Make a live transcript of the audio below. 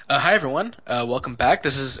Hi everyone, welcome back.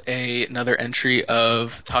 This is another entry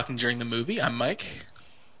of Talking During the Movie. I'm Mike.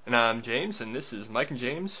 And I'm James, and this is Mike and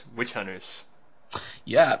James Witch Hunters.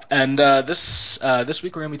 Yeah, and this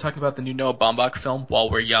week we're going to be talking about the new Noah Baumbach film, While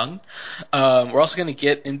We're Young. We're also going to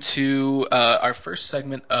get into our first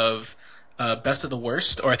segment of Best of the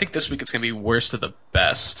Worst, or I think this week it's going to be Worst of the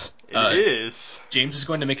Best. It is. James is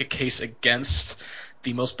going to make a case against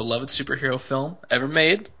the most beloved superhero film ever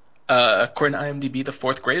made. According to IMDb, the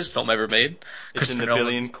fourth greatest film ever made. It's in Christopher the Billion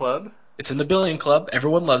Nolan's Club. It's in the Billion Club.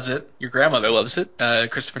 Everyone loves it. Your grandmother loves it.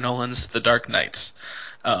 Christopher Nolan's The Dark Knight.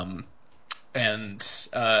 Um, and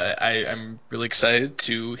I'm really excited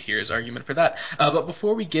to hear his argument for that. But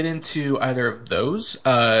before we get into either of those,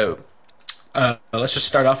 let's just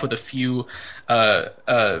start off with a few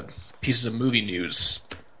pieces of movie news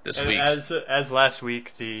this And week. as last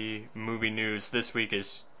week, the movie news this week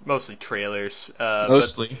is mostly trailers. But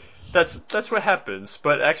Mostly. that's what happens.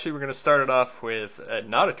 But actually, we're gonna start it off with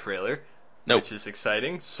not a trailer, Nope. which is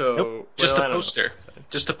exciting. Nope. So, Just well, a I don't know. poster.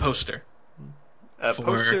 Just a poster A for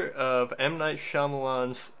poster of M Night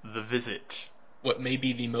Shyamalan's The Visit. what may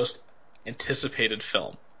be the most anticipated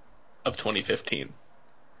film of 2015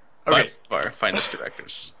 by one Okay, of our finest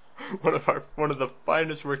directors. one of the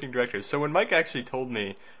finest working directors. So when Mike actually told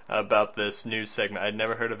me about this news segment, I'd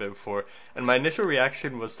never heard of it before, and my initial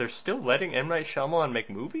reaction was, they're still letting M Night Shyamalan make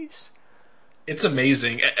movies? It's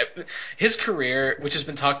amazing. His career, which has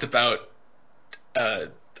been talked about uh,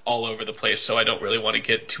 all over the place, so I don't really want to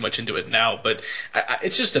get too much into it now. But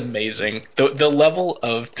it's just amazing. The level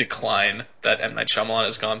of decline that M Night Shyamalan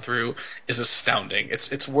has gone through is astounding.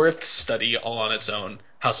 It's worth study all on its own.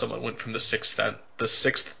 How someone went from the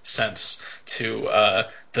Sixth Sense to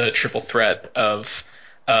the triple threat of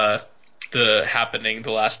uh, the Happening,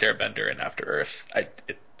 The Last Airbender, and After Earth.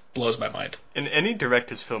 It blows my mind. In any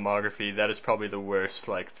director's filmography, that is probably the worst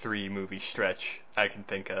like three movie stretch I can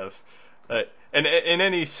think of. And in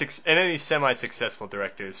any semi-successful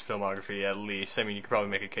director's filmography, at least, I mean, you could probably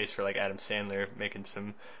make a case for like Adam Sandler making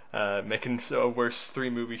a worse three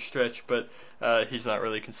movie stretch, but he's not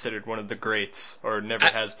really considered one of the greats, or never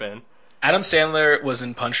has been. Adam Sandler was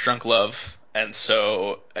in Punch Drunk Love, and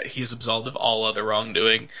so he's absolved of all other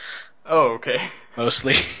wrongdoing, Oh, okay.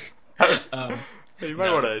 mostly. I was, um, you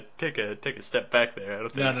might want no, to take a step back there. I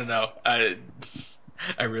don't no, think no, no.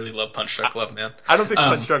 I really love Punch I, Drunk Love, man. I don't think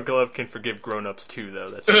Punch Um, Drunk Love can forgive Grown Ups too, though.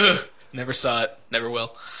 That's for sure. never saw it, never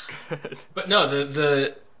will. But no,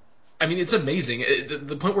 the I mean, it's amazing.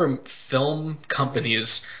 The point where film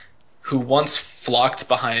companies who once flocked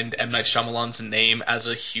behind M. Night Shyamalan's name as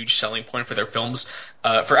a huge selling point for their films,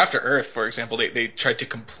 for After Earth, for example, they tried to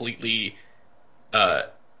completely uh,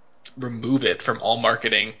 remove it from all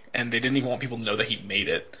marketing, and they didn't even want people to know that he made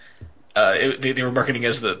it. They were marketing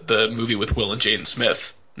as the movie with Will and Jaden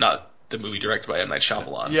Smith, not the movie directed by M Night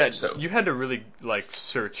Shyamalan. Yeah, So you had to really like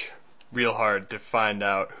search real hard to find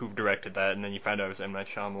out who directed that, and then you find out it was M Night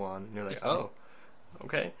Shyamalan, and you're like, yeah. oh,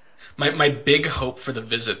 okay. My big hope for the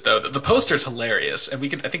visit, though, the poster's hilarious, and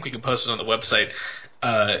I think we can post it on the website.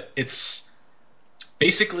 It's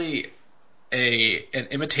basically a an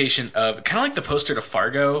imitation of kind of like the poster to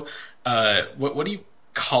Fargo. What do you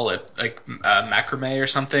call it? Like macrame or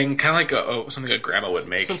something? Kind of like something a grandma would Some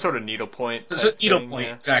make. sort of needlepoint So type thing, needlepoint,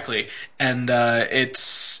 yeah. exactly. And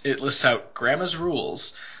it lists out grandma's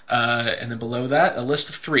rules. And then below that, a list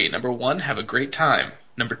of three. Number one, have a great time.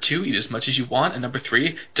 Number two, eat as much as you want. And number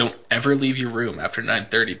three, don't ever leave your room after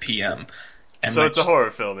 9:30 p.m. And So my it's a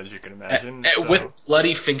horror film, as you can imagine. with So,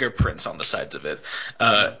 bloody fingerprints on the sides of it.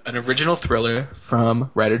 mhm. An original thriller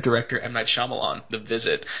from writer director M Night Shyamalan, The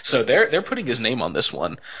Visit. So they're putting his name on this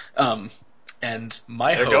one. And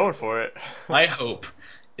They're going for it. my hope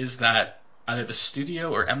is that either the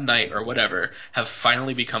studio or M Night or whatever have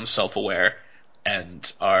finally become self-aware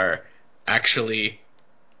and are actually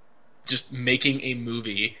just making a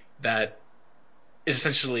movie that is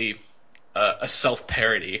essentially a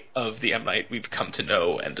self-parody of the M Night we've come to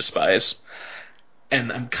know and despise.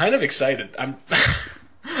 And I'm kind of excited.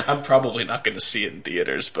 I'm probably not going to see it in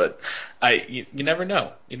theaters, but you never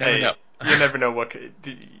know. You never know. Hey, you never know what.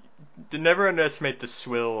 Never underestimate the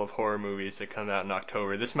swill of horror movies that come out in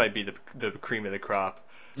October. This might be the cream of the crop.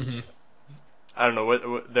 hmm I don't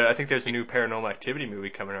know I think there's a new Paranormal Activity movie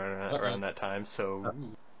coming Uh-oh. around that time. So I don't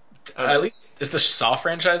know. At least is the Saw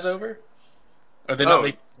franchise over? Are they not Oh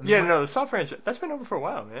making those yeah, anymore? no, the Saw franchise that's been over for a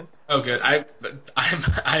while, man. Oh, good. I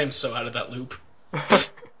am so out of that loop.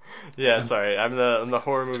 Yeah, I'm, sorry, I'm the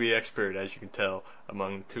horror movie expert, as you can tell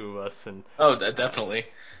among the two of us, and oh, definitely.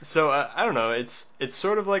 so I don't know. It's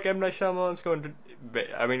sort of like M Night Shyamalan's going to.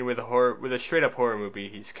 I mean, with a straight up horror movie,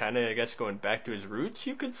 he's kind of, I guess, going back to his roots,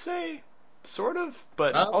 you could say, sort of,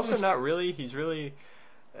 but Um, also not really. He's really,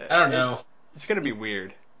 I don't it, know. it's gonna be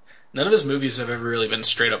weird. None of his movies have ever really been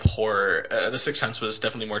straight up horror. The Sixth Sense was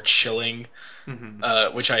definitely more chilling, Hmm.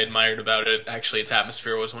 which I admired about it. Actually, its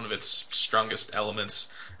atmosphere was one of its strongest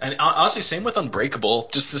elements. And honestly, same with Unbreakable.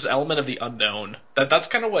 Just this element of the unknown. That's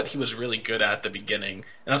kind of what he was really good at the beginning,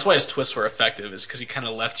 and that's why his twists were effective. Is because he kind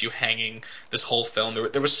of left you hanging this whole film.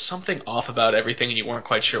 There was something off about everything, and you weren't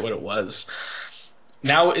quite sure what it was.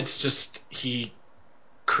 Now it's just he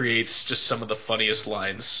creates just some of the funniest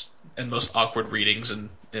lines and most awkward readings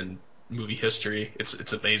in movie history.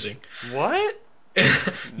 It's amazing. What?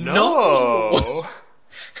 No. No.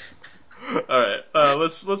 All right,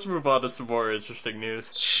 let's move on to some more interesting news.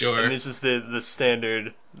 And Sure. this is the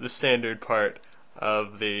standard part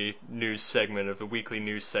of the news segment of the weekly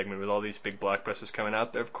news segment with all these big blockbusters coming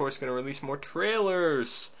out. They're of course going to release more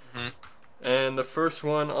trailers. Mhm. And the first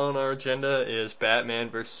one on our agenda is Batman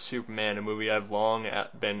vs Superman, a movie I've long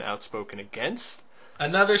been outspoken against.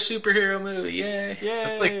 Another superhero movie. Yay. Yay!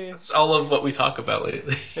 That's all of what we talk about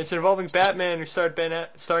lately. It's involving Batman, who starring Ben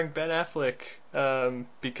Affleck,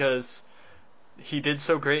 because he did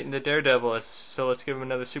so great in the Daredevil. So let's give him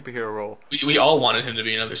another superhero role. We all wanted him to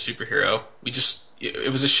be another superhero.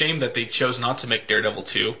 It was a shame that they chose not to make Daredevil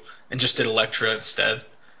 2 and just did Elektra instead.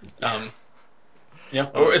 Um, yeah,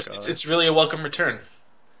 or Oh it's god. it's really a welcome return.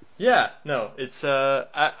 Yeah, no, it's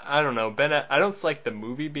I don't know. I don't like the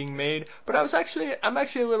movie being made, but I'm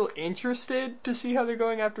actually a little interested to see how they're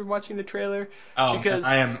going after watching the trailer And because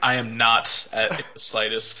I am not in the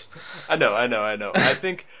slightest. I know. I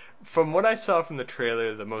think from what I saw from the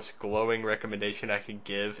trailer, the most glowing recommendation I can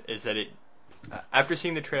give is that after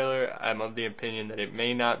seeing the trailer, I'm of the opinion that it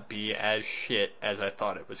may not be as shit as I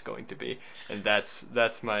thought it was going to be, and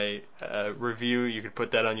that's my review. You could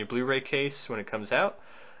put that on your Blu-ray case when it comes out.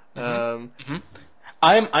 Hmm. Um, Hmm.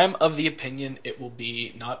 I'm of the opinion it will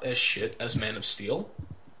be not as shit as Man of Steel,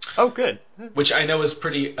 oh, good. which I know is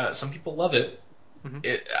pretty. Some people love it. Hmm.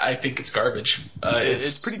 I think it's garbage.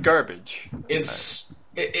 It's pretty garbage. It's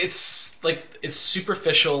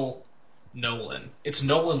superficial Nolan. It's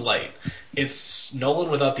Nolan light. It's Nolan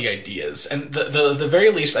without the ideas. And the very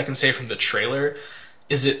least I can say from the trailer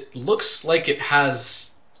is it looks like it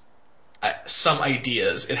has some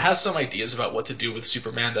ideas. It has some ideas about what to do with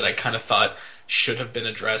Superman that I kind of thought should have been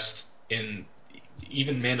addressed in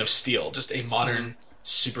even Man of Steel, just a Hmm. modern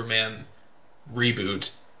Superman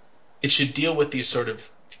reboot. It should deal with these sort of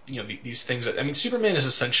these things that I mean Superman is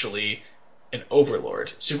essentially an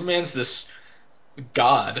overlord. Superman's this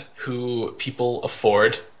god who people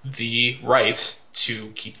afford the right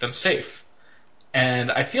to keep them safe.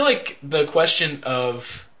 And I feel like the question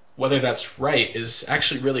of whether that's right is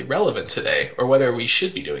actually really relevant today, or whether we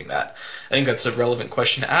should be doing that. I think that's a relevant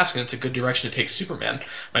question to ask, and it's a good direction to take Superman.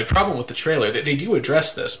 My problem with the trailer, they do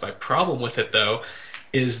address this. My problem with it, though,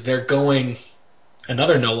 is they're going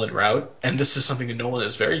another Nolan route, and this is something that Nolan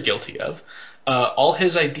is very guilty of. All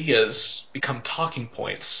his ideas become talking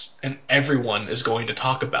points, and everyone is going to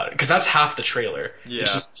talk about it because that's half the trailer. It's Yeah.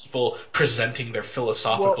 just people presenting their Well,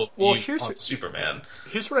 philosophical well, view here's on Superman.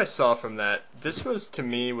 here's what I saw from that. This was to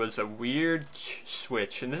me was a weird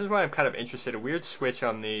switch, and this is why I'm kind of interested. A weird switch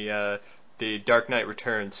on the Dark Knight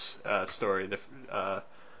Returns story, the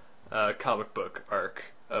comic book arc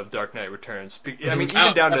of Dark Knight Returns. I Hmm. mean,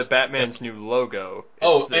 even down to Yeah. Batman's new logo. It's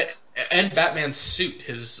Oh, this and Batman's suit,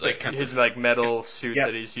 his like kind his of like metal suit yeah,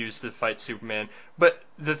 that he's used to fight Superman. But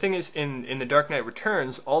the thing is, in the Dark Knight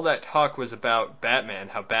Returns, all that talk was about Batman,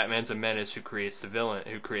 how Batman's a menace who creates the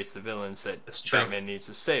villains that that's true. Batman needs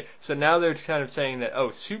to save. So now they're kind of saying that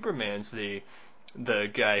Superman's the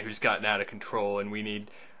guy who's gotten out of control, and we need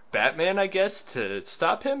Batman, I guess, to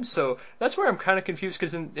stop him. So that's where I'm kind of confused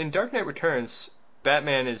because in Dark Knight Returns,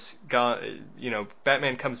 Batman is gone.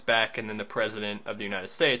 Batman comes back, and then the president of the United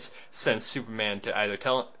States sends Superman to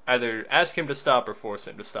either ask him to stop or force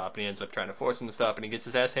him to stop, and he ends up trying to force him to stop, and he gets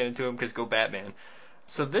his ass handed to him because go Batman.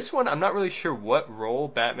 So this one, I'm not really sure what role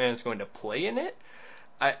Batman is going to play in it.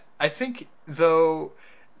 I think though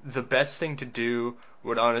the best thing to do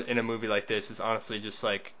in a movie like this is honestly just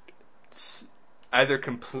like either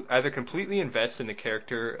completely invest in the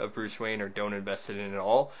character of Bruce Wayne or don't invest in it at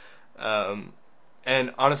all. Um,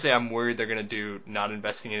 and honestly, I'm worried they're gonna do not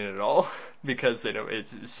investing in it at all because it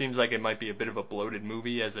seems like it might be a bit of a bloated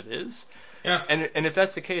movie as it is. Yeah. And if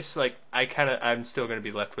that's the case, like I'm still gonna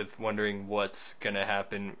be left with wondering what's gonna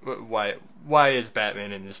happen. Why is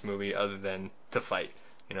Batman in this movie other than to fight?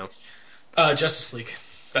 You know Justice League.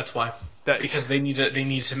 That's why. that Because they need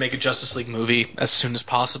to make a Justice League movie as soon as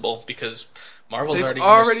possible because Marvel's They've already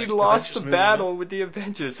in their already second lost the Avengers movie now. battle with the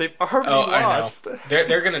Avengers. They've already Oh, I know. lost.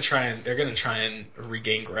 They're gonna try and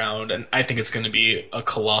regain ground, and I think it's gonna be a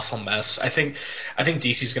colossal mess. I think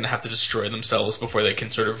DC's gonna have to destroy themselves before they can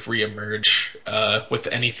sort of reemerge with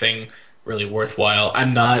anything really worthwhile.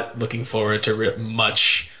 I'm not looking forward to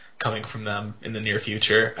much coming from them in the near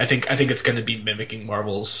future. I think it's gonna be mimicking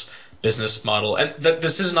Marvel's business model, and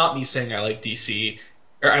this is not me saying I like DC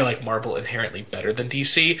or I like Marvel inherently better than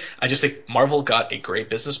DC. I just think Marvel got a great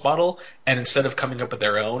business model, and instead of coming up with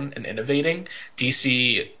their own and innovating,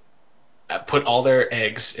 DC put all their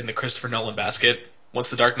eggs in the Christopher Nolan basket. Once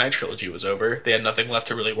the Dark Knight trilogy was over, they had nothing left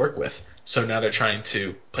to really work with. So now they're trying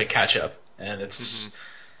to play catch up, and Hmm.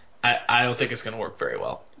 I don't think it's going to work very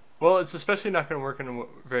well. Well, it's especially not going to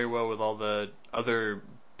work very well with all the other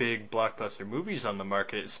big blockbuster movies on the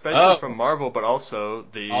market, especially from Oh, Marvel, but also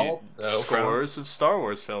the also from scores of Star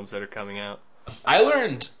Wars films that are coming out. I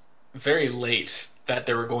learned very late that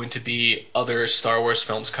there were going to be other Star Wars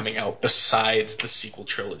films coming out besides the sequel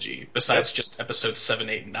trilogy, besides Yep. just episodes 7,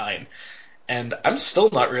 8, and 9. And I'm still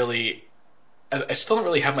not really, I still don't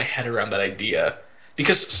really have my head around that idea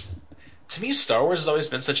because to me, Star Wars has always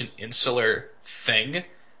been such an insular thing.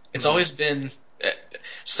 It's Hmm. always been uh,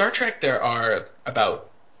 Star Trek. There are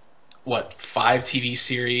about what 5 TV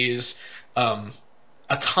series, um,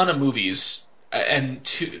 a ton of movies, and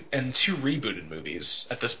two rebooted movies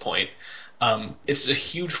at this point. It's a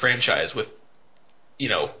huge franchise with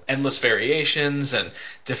endless variations and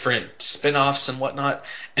different spin-offs and whatnot.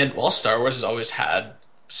 And while Star Wars has always had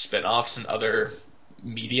spin-offs and other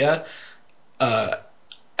media, uh,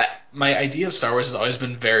 my idea of Star Wars has always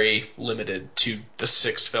been very limited to the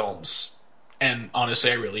 6 films. And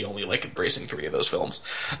honestly, I really only like embracing 3 of those films.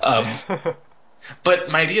 Um, but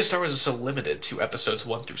my idea of Star Wars is so limited to episodes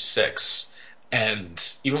 1 through 6.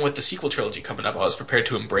 And even with the sequel trilogy coming up, I was prepared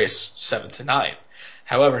to embrace 7 to 9.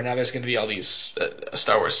 However, now there's going to be all these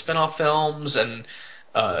Star Wars spin-off films, and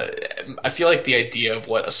uh, I feel like the idea of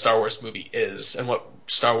what a Star Wars movie is and what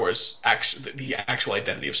Star Wars the actual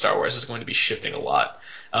identity of Star Wars is going to be shifting a lot.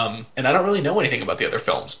 And I don't really know anything about the other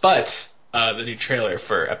films, but the new trailer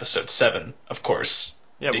for Episode 7, of course,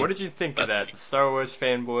 Yeah, what debuted did you think of last that? week. The Star Wars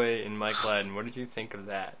fanboy and Mike Gladden. What did you think of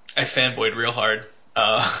that? I fanboyed real hard.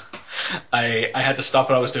 Uh, I had to stop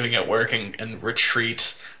what I was doing at work and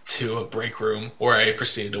retreat to a break room where I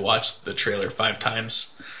proceeded to watch the trailer 5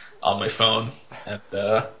 times on my phone, and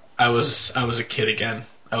I was a kid again.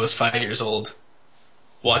 I was 5 years old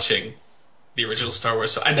watching the original Star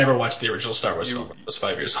Wars. I never watched the original Star Wars film You when I was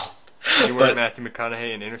 5 years you old, weren't but Matthew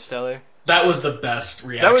McConaughey in Interstellar? that was the best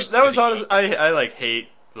That was reaction that was video. honest. I like hate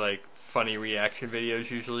like funny reaction videos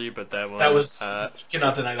usually, but that That one was you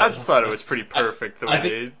cannot deny that I was just one of the thought it best. was pretty I, perfect the I way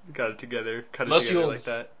think they got it together, cut it most together people like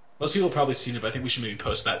that. most people have probably seen it, but I think we should maybe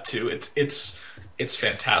post that too. It's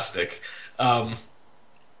fantastic. Um,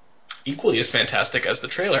 Equally as fantastic as the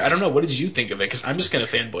trailer. I don't know. What did you think of it? Because I'm just gonna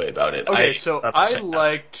fanboy about it. I Okay, so thought it was I fantastic.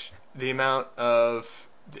 liked the amount of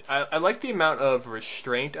I liked the amount of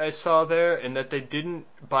restraint I saw there, and that they didn't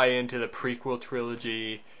buy into the prequel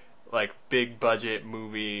trilogy, like big budget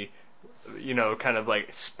movie, kind of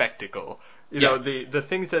like spectacle. Yeah, The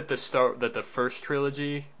things that the first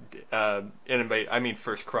trilogy, I mean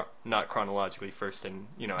first not chronologically first in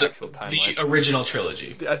the actual timeline. the original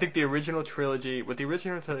trilogy. I think the original trilogy, what the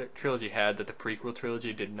original trilogy had that the prequel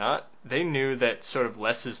trilogy did not, they knew that sort of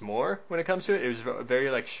less is more when it comes to it. It was very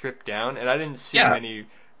like stripped down, and I didn't see Yeah, many,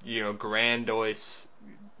 grandiose,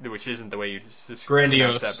 which isn't the way you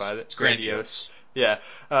pronounce that grandiose. by the It's grandiose. grandiose. Yeah,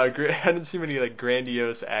 I didn't see many like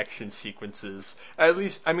grandiose action sequences. At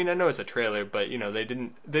least, I mean, I know it's a trailer, but they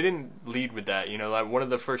didn't lead with that. Like one of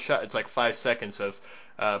the first shots, it's like 5 seconds of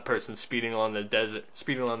person speeding along the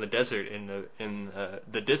desert in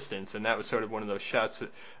the distance, and that was sort of one of those shots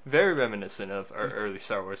that very reminiscent of our early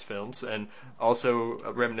Star Wars films, and also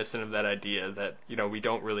reminiscent of that idea that we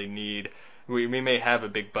don't really need. We may have a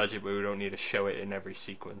big budget, but we don't need to show it in every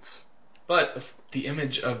sequence. But the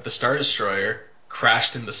image of the Star Destroyer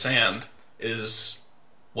crashed in the sand is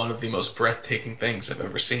one of the most breathtaking things I've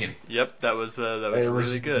ever seen. Yep, that was It really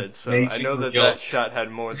was an good. So I amazing know that reveal. that shot had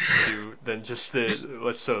more to do than just the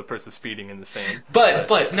let's show a person speeding in the sand. But But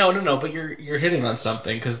but no, no, no, but you're hitting on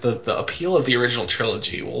something because the appeal of the original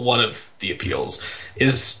trilogy, well, one of the appeals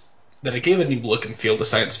is that it gave a new look and feel to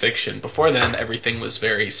science fiction. Before then, everything was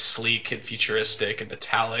very sleek and futuristic and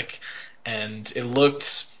metallic, and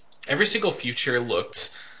every single future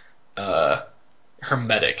looked uh,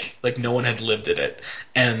 hermetic, like no one had lived in it.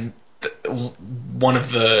 And one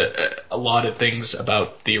of the allotted things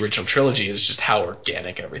about the original trilogy is just how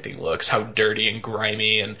organic everything looks, how dirty and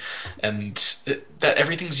grimy, and that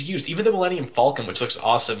everything's used. Even the Millennium Falcon, which looks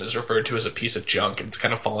awesome, is referred to as a piece of junk and it's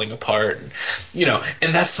kind of falling apart. And,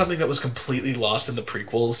 and that's something that was completely lost in the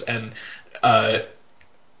prequels. And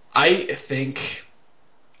I think,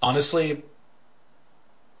 honestly,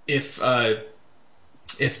 if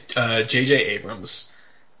J.J. Abrams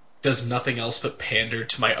does nothing else but pander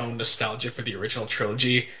to my own nostalgia for the original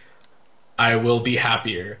trilogy, I will be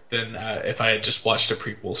happier than if I had just watched a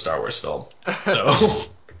prequel Star Wars film. So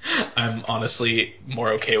I'm honestly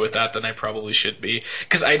more okay with that than I probably should be,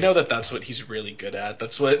 because I know that that's what he's really good at.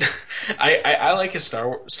 That's what I like his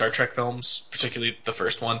Star Trek films, particularly the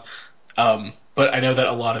first one. But I know that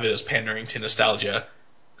a lot of it is pandering to nostalgia.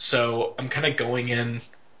 So I'm kind of going in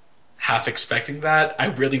half expecting that. I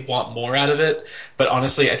really want more out of it, but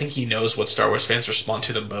honestly, I think he knows what Star Wars fans respond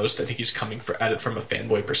to the most. I think he's coming at it from a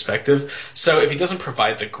fanboy perspective. So if he doesn't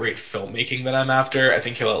provide the great filmmaking that I'm after, I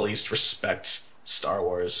think he'll at least respect Star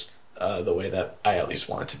Wars the way that I at least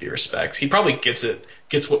want it to be respected. He probably gets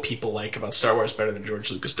what people like about Star Wars better than George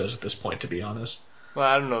Lucas does at this point, to be honest. Well,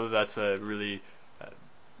 I don't know that that's a really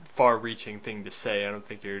far-reaching thing to say. I don't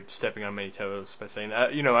think you're stepping on many toes by saying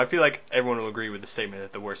that. I feel like everyone will agree with the statement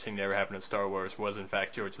that the worst thing that ever happened in Star Wars was, in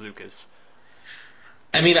fact, George Lucas.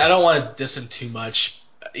 I mean, I don't want to diss him too much.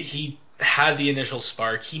 He had the initial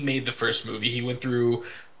spark. He made the first movie. He went through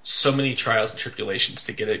so many trials and tribulations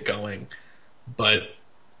to get it going, but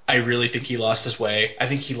I really think he lost his way. I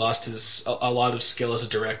think he lost a lot of skill as a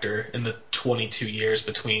director in the 22 years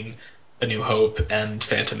between A New Hope and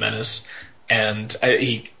Phantom Menace, and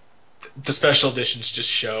the special editions just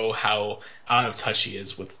show how out of touch he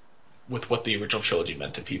is with what the original trilogy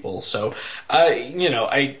meant to people. So,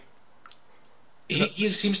 I he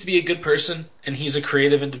seems to be a good person and he's a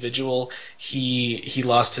creative individual. He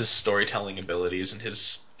lost his storytelling abilities and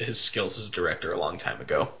his skills as a director a long time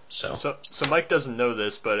ago. So So Mike doesn't know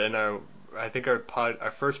this, but in I think our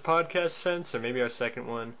first podcast sense, or maybe our second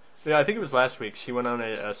one. Yeah, I think it was last week. She went on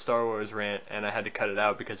a Star Wars rant, and I had to cut it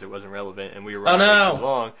out because it wasn't relevant, and we were oh running way too no,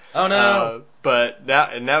 long. oh no. But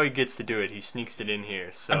now he gets to do it. He sneaks it in here.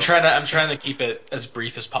 So I'm trying to keep it as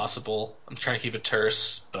brief as possible. I'm trying to keep it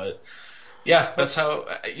terse, but yeah, that's how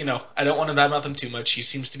I don't want to badmouth him too much. He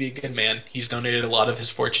seems to be a good man. He's donated a lot of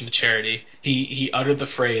his fortune to charity. He uttered the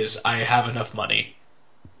phrase "I have enough money"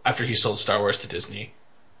 after he sold Star Wars to Disney,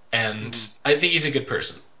 and mhm. I think he's a good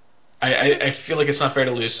person. I feel like it's not fair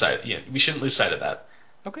to lose sight. We shouldn't lose sight of that.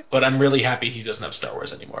 Okay. But I'm really happy he doesn't have Star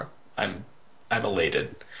Wars anymore. I'm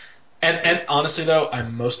elated. And honestly though,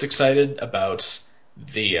 I'm most excited about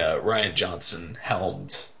the Ryan Johnson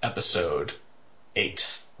helmed episode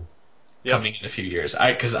 8 Yep. coming in a few years.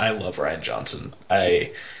 Because I love Ryan Johnson.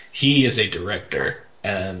 He is a director,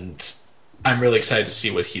 and I'm really excited to see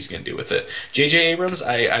what he's going to do with it. J.J. Abrams,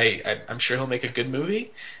 I'm sure he'll make a good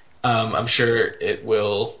movie. I'm sure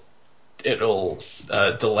it'll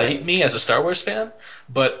delight me as a Star Wars fan.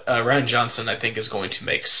 But Ryan Johnson, I think, is going to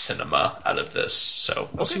make cinema out of this. So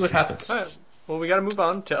we'll Okay. see what happens. All right. Well, we got to move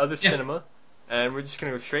on to other Yeah, cinema, and we're just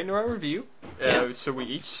gonna go straight into our review. yeah. So we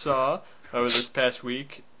each saw over this past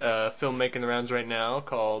week a film making the rounds right now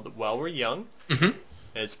called While We're Young. Hmm.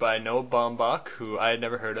 It's by Noah Baumbach, who I had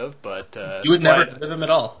never heard of, but You would never heard of him at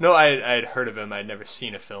all. no, I had heard of him. I'd never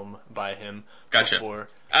seen a film by him Gotcha. before.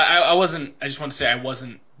 I wasn't. I just want to say I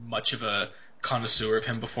wasn't much of a connoisseur of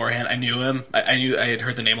him beforehand. I knew him. I knew I had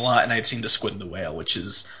heard the name a lot, and I had seen The Squid and the Whale, which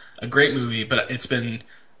is a great movie. But it's been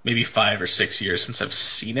maybe 5 or 6 years since I've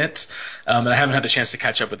seen it, and I haven't had the chance to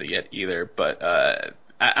catch up with it yet either. But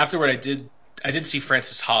afterward, I did see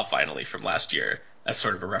Francis Ha finally from last year as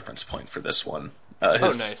sort of a reference point for this one. Oh, His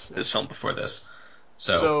nice, his nice. film before this.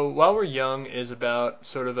 So So While We're Young is about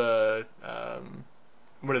sort of a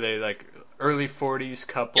what are they like early 40s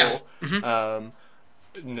yeah. couple. Hmm. Um,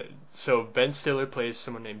 so Ben Stiller plays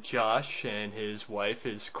someone named Josh, and his wife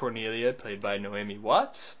is Cornelia, played by Naomi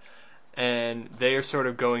Watts, and they are sort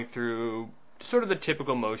of going through sort of the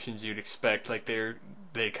typical motions you'd expect. Like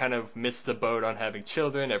they kind of miss the boat on having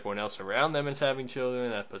children. Everyone else around them is having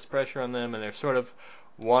children. That puts pressure on them, and they're sort of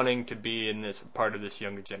wanting to be in this part of this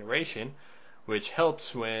younger generation, which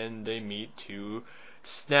helps when they meet two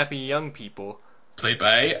snappy young people. Played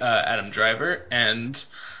by Adam Driver and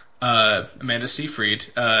Amanda Seyfried.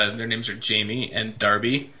 Their names are Jamie and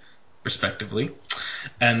Darby, respectively,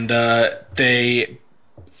 and they're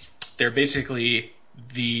basically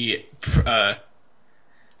the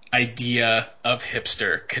idea of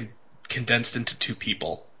hipster condensed into two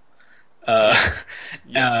people. Uh,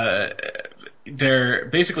 Yes. uh, they're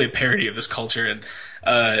basically a parody of this culture,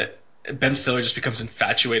 and Ben Stiller just becomes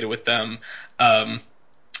infatuated with them. Um,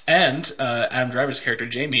 and Adam Driver's character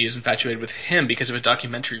Jamie is infatuated with him because of a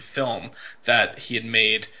documentary film that he had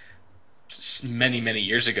made many, many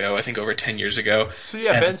years ago. I think over 10 years ago. So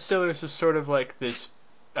yeah, And Ben Stiller's is sort of like this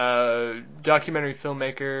documentary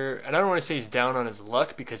filmmaker, and I don't want to say he's down on his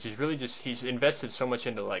luck because he's invested so much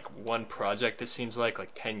into like one project. It seems like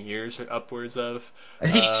 10 years or upwards of. I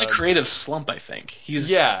think he's in a creative slump. I think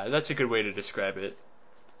he's Yeah, that's a good way to describe it.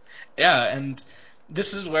 yeah, and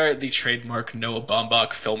this is where the trademark Noah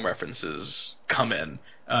Baumbach film references come in.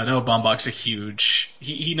 Noah Baumbach's a huge.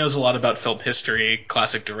 He knows a lot about film history,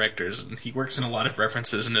 classic directors, and he works in a lot of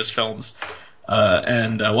references in his films.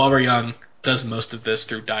 And While We're Young does most of this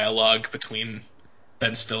through dialogue between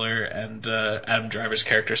Ben Stiller and Adam Driver's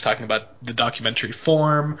characters talking about the documentary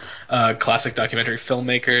form, classic documentary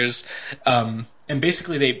filmmakers, and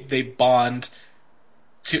basically they bond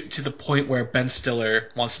to the point where Ben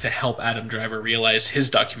Stiller wants to help Adam Driver realize his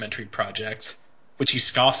documentary project, which he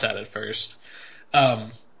scoffs at first.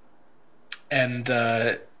 Um, and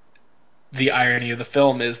The irony of the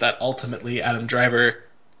film is that ultimately Adam Driver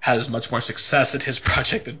has much more success at his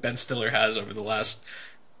project than Ben Stiller has over the last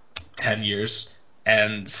 10 years.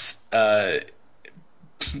 And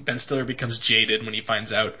Ben Stiller becomes jaded when he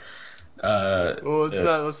finds out. Well,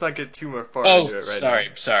 The... let's not get too much far Oh, into it right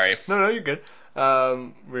now. sorry. No, you're good.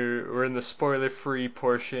 We're in the spoiler-free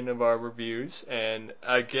portion of our reviews, and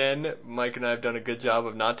again, Mike and I have done a good job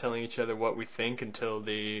of not telling each other what we think until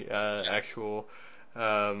the actual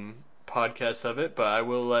podcast of it. But I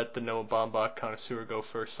will let the Noah Baumbach connoisseur go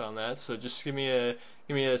first on that. So just give me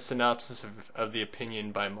a synopsis of the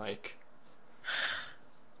opinion by Mike.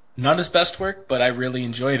 Not his best work, but I really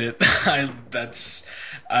enjoyed it. That's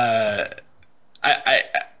uh, I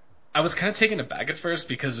I was kind of taken aback at first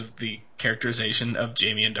because of the characterization of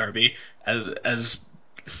Jamie and Darby as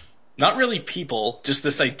not really people, just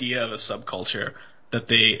this idea of a subculture that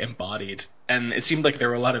they embodied, and it seemed like there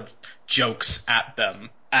were a lot of jokes at them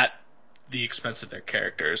at the expense of their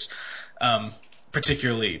characters, um,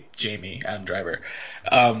 particularly Jamie, Adam Driver.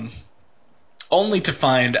 Um, Only to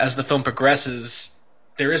find as the film progresses,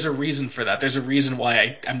 there is a reason for that. There's a reason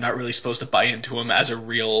why I'm not really supposed to buy into him as a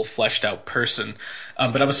real fleshed out person.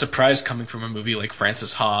 But I was surprised coming from a movie like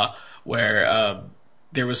Frances Ha, where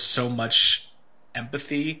there was so much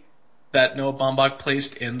empathy that Noah Baumbach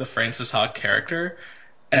placed in the Frances Ha character,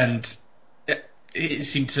 and it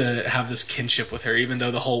seemed to have this kinship with her, even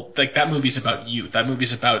though the whole like that movie's about youth. That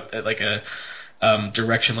movie's about like a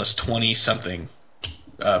directionless 20 something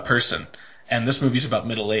person, and this movie's about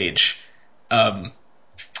middle age. Um,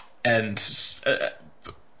 and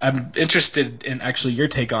I'm interested in actually your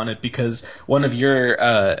take on it because one of your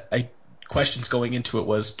questions going into it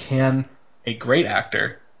was, can a great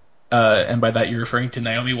actor, and by that you're referring to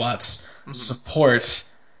Naomi Watts, Mm-hmm. support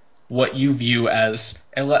what you view as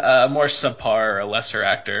a more subpar or a lesser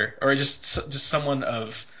actor, or just someone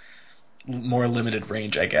of more limited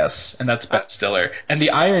range, I guess, and that's Ben I, Stiller. And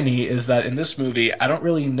the irony is that in this movie, I don't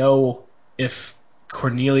really know if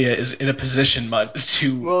Cornelia is in a position much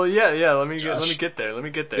to well, yeah. Let me Josh. get there. Let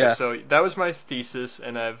me get there. Yeah. So that was my thesis,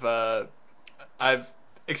 and I've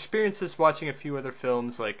experienced this watching a few other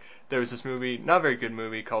films. Like there was this movie, not very good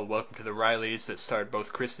movie, called Welcome to the Rileys that starred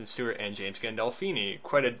both Kristen Stewart and James Gandolfini.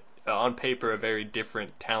 Quite a on paper a very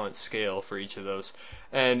different talent scale for each of those.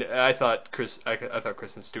 And I thought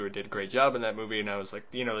Kristen Stewart did a great job in that movie, and I was like,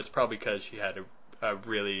 it's probably because she had a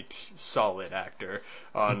really solid actor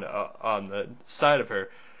on the side of her.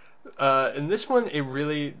 In this one, it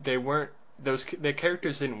really they weren't those the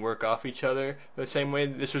characters didn't work off each other the same way.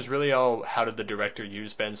 This was really all how did the director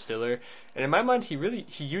use Ben Stiller, and in my mind, he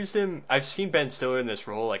used him. I've seen Ben Stiller in this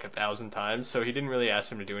role like 1,000 times, so he didn't really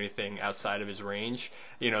ask him to do anything outside of his range.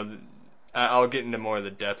 I'll get into more of the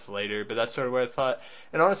depth later, but that's sort of what I thought.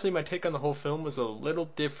 And honestly, my take on the whole film was a little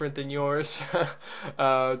different than yours,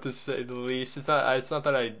 to say the least. It's not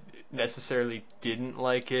that I necessarily didn't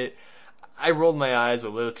like it. I rolled my eyes a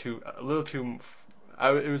little too.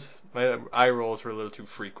 It was my eye rolls were a little too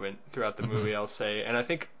frequent throughout the Mm-hmm. movie, I'll say, and I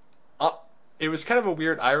think uh, it was kind of a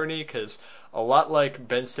weird irony because a lot like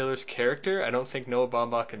Ben Stiller's character, I don't think Noah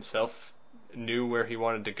Baumbach himself knew where he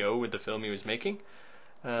wanted to go with the film he was making.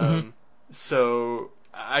 Mm-hmm. Um, so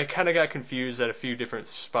I kind of got confused at a few different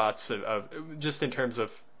spots of just in terms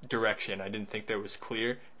of direction. I didn't think there was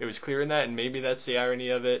clear. It was clear in that, and maybe that's the irony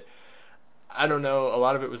of it. I don't know. A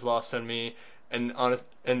lot of it was lost on me, and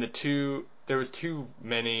there was too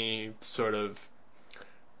many sort of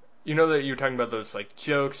that you were talking about those like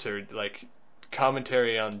jokes or like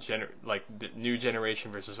commentary on like the new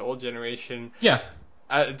generation versus old generation. Yeah.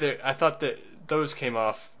 I thought that those came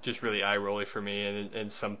off just really eye rolly for me, and in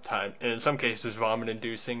some cases vomit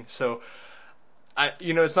inducing. So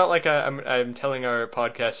it's not like I'm telling our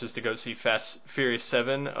podcasters to go see Fast Furious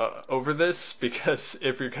 7 over this, because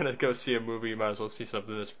if you're gonna go see a movie, you might as well see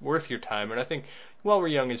something that's worth your time. And I think While We're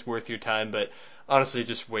Young is worth your time, but honestly,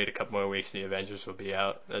 just wait a couple more weeks and the Avengers will be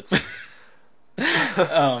out. That's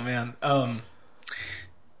Oh man.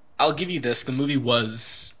 I'll give you this. The movie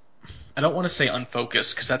was, I don't want to say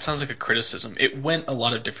unfocused because that sounds like a criticism. It went a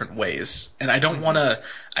lot of different ways, and Mhm. I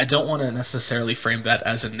don't want to necessarily frame that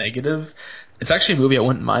as a negative. It's actually a movie I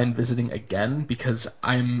wouldn't mind visiting again because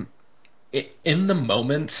in the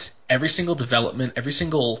moment, every single development, every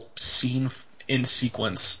single scene in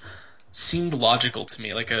sequence seemed logical to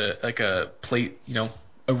me, like a plate,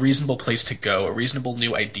 a reasonable place to go, a reasonable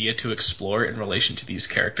new idea to explore in relation to these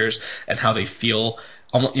characters and how they feel,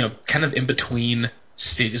 almost, kind of in between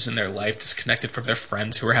stages in their life, disconnected from their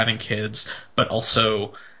friends who are having kids, but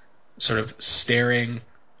also sort of staring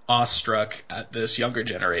awestruck at this younger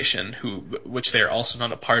generation which they're also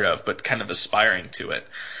not a part of, but kind of aspiring to it.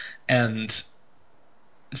 And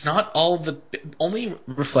not all the only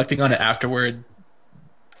reflecting on it afterward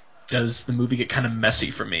does the movie get kind of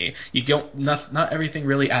messy for me. You don't not everything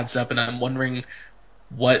really adds up, and I'm wondering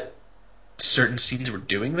what certain scenes were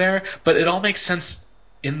doing there, but it all makes sense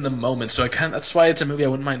in the moment. So that's why it's a movie I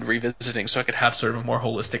wouldn't mind revisiting, so I could have sort of a more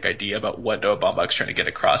holistic idea about what Noah Baumbach's trying to get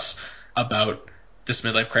across about this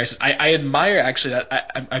midlife crisis. I admire actually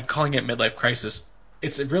that I'm calling it midlife crisis.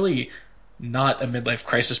 It's really not a midlife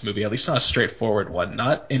crisis movie, at least not a straightforward one,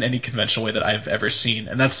 not in any conventional way that I've ever seen.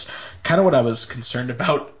 And that's kind of what I was concerned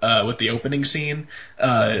about with the opening scene.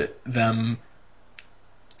 Them,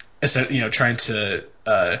 trying to,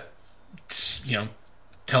 you know,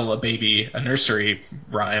 tell a baby a nursery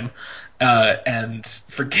rhyme, and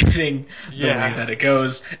forgetting the way Yeah. that it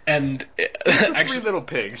goes. And It's the Three actually, Little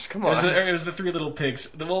Pigs. Come on. it was the Three Little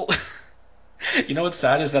Pigs. Well, you know what's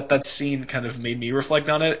sad is that scene kind of made me reflect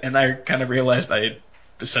on it, and I kind of realized I had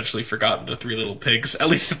essentially forgotten the Three Little Pigs. At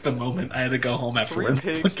least at the moment, I had to go home Three afterward and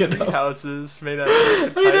pigs, look it three up. houses made out of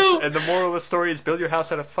different I types, know, and the moral of the story is build your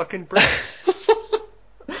house out of fucking bricks.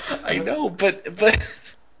 I know, but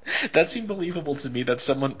that seemed believable to me that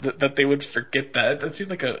that they would forget that. That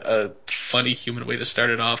seemed like a funny human way to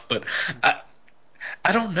start it off, but I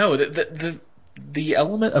I don't know the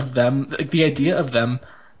element of them, like the idea of them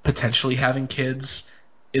potentially having kids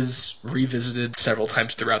is revisited several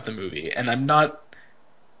times throughout the movie, and I'm not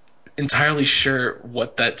entirely sure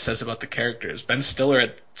what that says about the characters. Ben Stiller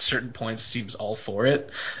at certain points seems all for it.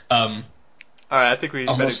 Um, All right, I think we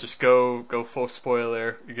better almost. just go full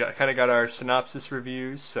spoiler. We got our synopsis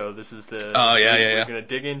reviews, so this is Oh yeah, yeah, we're yeah. gonna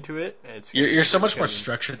dig into it. And You're so it's much gonna more be.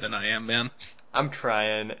 structured than I am, man. I'm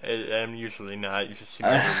trying. I'm usually not. You should see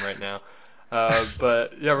my Uh, room right now.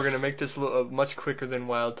 But yeah, we're gonna make this much quicker than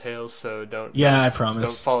Wild Tales, so yeah, I don't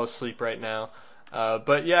promise. fall asleep right now.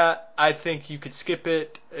 But yeah, I think you could skip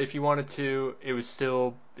it if you wanted to. It was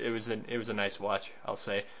a nice watch, I'll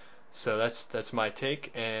say. So that's my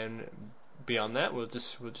take, and beyond that, we'll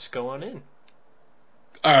just go on in.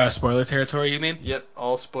 Spoiler territory, you mean? Yep,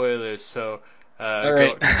 all spoilers. So All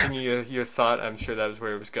right. go continue your thought. I'm sure that was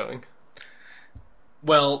where it was going.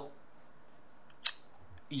 Well,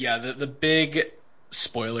 yeah, the big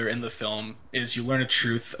spoiler in the film is you learn a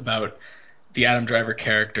truth about the Adam Driver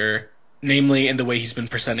character, namely in the way he's been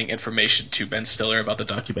presenting information to Ben Stiller about the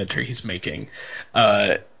documentary he's making.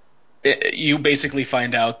 Uh, you basically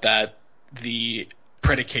find out that the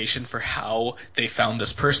predication for how they found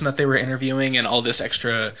this person that they were interviewing and all this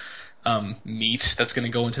extra meat that's going to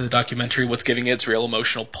go into the documentary, what's giving it its real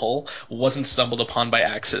emotional pull, wasn't stumbled upon by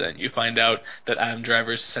accident. You find out that Adam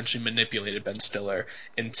Driver essentially manipulated Ben Stiller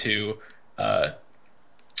into uh,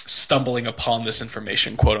 stumbling upon this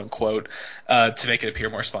information, quote unquote, to make it appear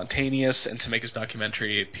more spontaneous and to make his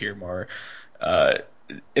documentary appear more uh,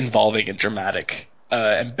 involving and dramatic.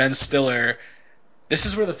 And Ben Stiller, this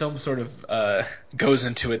is where the film sort of goes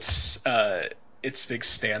into its big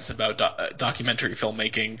stance about documentary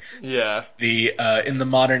filmmaking. Yeah. The In the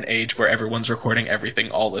modern age where everyone's recording everything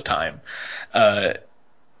all the time, uh,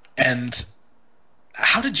 and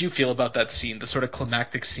how did you feel about that scene, the sort of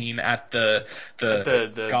climactic scene at At the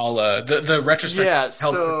the gala, the retrospective Yeah,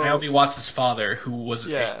 held for so Naomi Watts' father, who was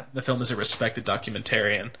yeah, the film is a respected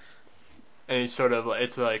documentarian. and he's sort of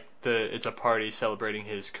it's a party celebrating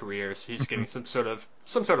his career. So he's getting Mhm.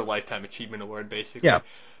 some sort of lifetime achievement award basically, Yeah.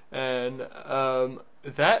 and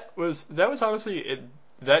that was honestly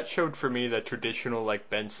that showed for me the traditional like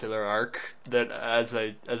Ben Stiller arc that as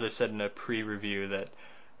I said in a pre-review that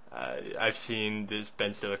I've seen this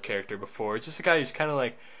Ben Stiller character before. It's just a guy who's kind of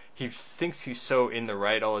like he thinks he's so in the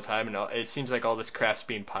right all the time, and it seems like all this crap's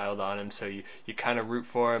being piled on him. So you kind of root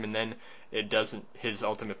for him, and then it doesn't. His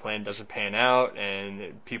ultimate plan doesn't pan out,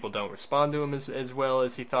 and people don't respond to him as well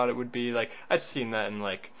as he thought it would be. Like I've seen that in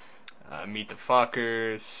like Meet the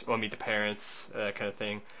Fockers, well, Meet the Parents, that kind of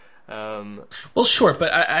thing. Um, Well, sure,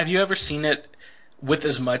 but have you ever seen it with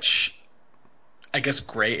as much, I guess,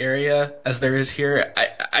 gray area as there is here?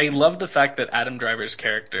 I love the fact that Adam Driver's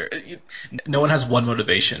character, no one has one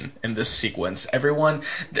motivation in this sequence. Everyone,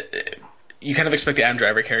 you kind of expect the Adam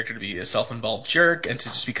Driver character to be a self-involved jerk and to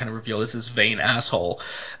just be kind of revealed as this vain asshole.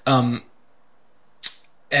 Um,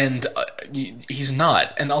 and he's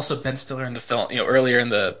not. And also Ben Stiller in the film, earlier in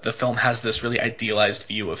the film has this really idealized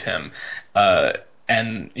view of him, uh,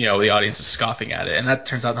 and the audience is scoffing at it, and that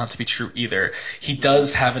turns out not to be true either. He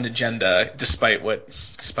does have an agenda, despite what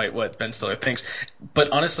Ben Stiller thinks. But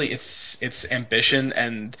honestly, it's ambition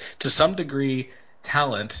and to some degree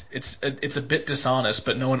talent. It's a bit dishonest,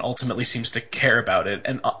 but no one ultimately seems to care about it.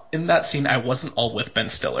 And in that scene, I wasn't all with Ben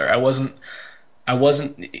Stiller. I wasn't.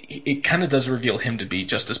 It kind of does reveal him to be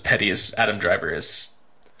just as petty as Adam Driver is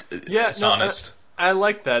yeah, no, dishonest. I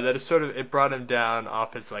like that. That it sort of it brought him down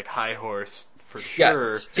off his like high horse for Yeah,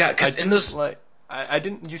 sure. yeah. I Because in didn't this, like. I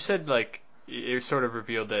didn't. You said like it sort of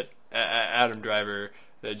revealed that Adam Driver,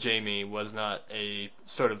 that Jamie was not a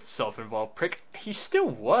sort of self-involved prick. He still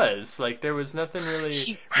was. Like there was nothing really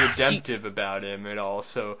he he redemptive about him at all.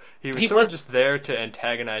 So he was he sort of was. just there to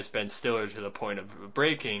antagonize Ben Stiller to the point of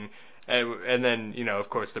breaking. And then of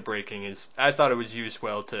course the breaking is. I thought it was used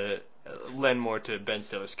well to lend more to Ben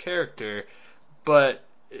Stiller's character, but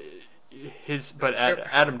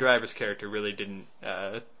Adam Driver's character really didn't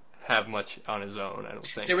have much on his own. I don't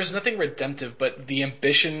There think. was nothing redemptive, but the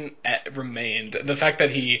ambition remained. The fact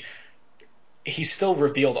that he still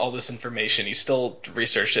revealed all this information. He still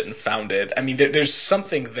researched it and found it. I mean, there's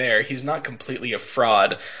something there. He's not completely a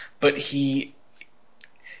fraud, but he's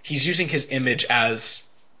using his image as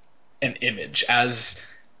an image, as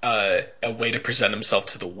a way to present himself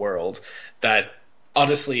to the world. That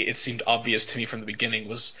honestly, it seemed obvious to me from the beginning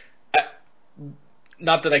was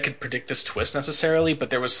not that I could predict this twist necessarily, but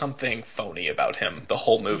there was something phony about him the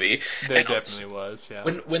whole movie. There And definitely was, yeah.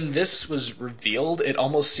 when this was revealed, it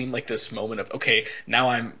almost seemed like this moment of okay, now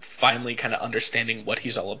I'm finally kind of understanding what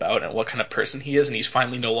he's all about and what kind of person he is, and he's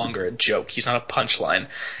finally no longer a joke. He's not a punchline.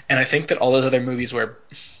 And I think that all those other movies where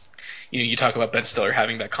you talk about Ben Stiller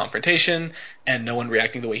having that confrontation and no one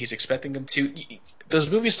reacting the way he's expecting them to. Those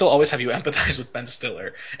movies still always have you empathize with Ben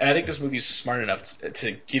Stiller, and I think this movie's smart enough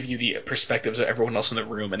to give you the perspectives of everyone else in the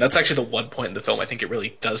room, and that's actually the one point in the film I think it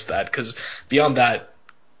really does that because beyond that,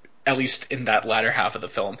 at least in that latter half of the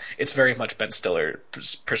film, it's very much Ben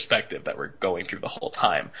Stiller's perspective that we're going through the whole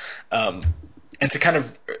time. And to kind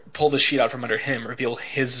of pull the sheet out from under him, reveal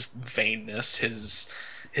his vainness,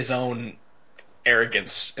 his own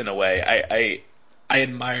arrogance in a way. I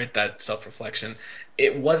admired that self reflection.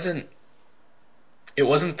 It wasn't it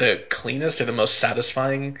wasn't the cleanest or the most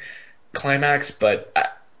satisfying climax, but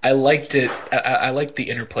I liked it. I liked the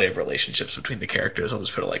interplay of relationships between the characters. I'll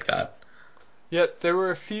just put it like that. Yet there were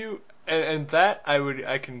a few, and that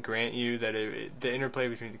I can grant you that the interplay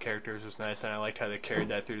between the characters was nice, and I liked how they carried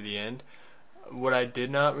that through the end. What I did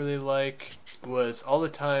not really like was all the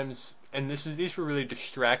times, and these were really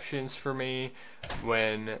distractions for me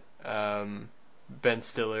when Ben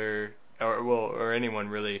Stiller or anyone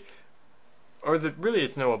really, really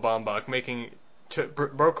it's Noah Baumbach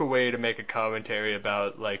broke away to make a commentary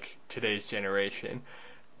about like today's generation.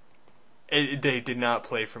 They did not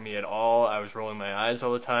play for me at all. I was rolling my eyes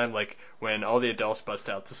all the time, like when all the adults bust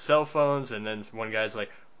out to cell phones, and then one guy's like,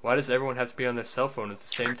 "Why does everyone have to be on their cell phone at the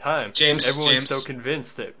same time? Everyone's so James.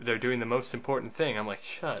 convinced that they're doing the most important thing." I'm like,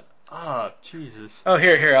 "Shut up, Jesus." Oh,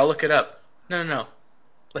 here, I'll look it up. No, no, no.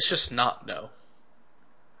 Let's just not know.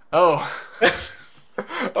 Oh,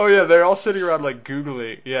 oh yeah, they're all sitting around like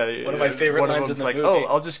googling. Yeah, One of my favorite one of lines in them's the like, "Oh, movie.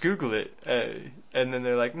 I'll just Google it," and then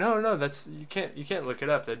they're like, "No, no, that's you can't look it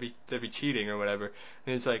up. That'd be cheating or whatever."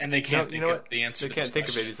 And he's like, And they "No, can't you think know of what? the answer They to can't this think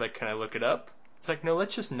of it." question. He's like, "Can I look it up?" It's like, "No,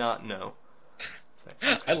 let's just not know." It's like,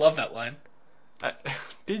 I okay. love that line. I,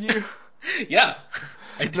 did you? Yeah,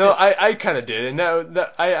 I No, did. I kind of did, and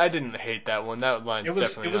I didn't hate that one. That It line's was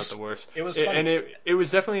it definitely not the was worst. it was And funny. it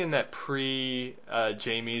was definitely in that pre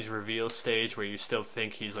Jamie's reveal stage where you still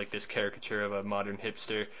think he's like this caricature of a modern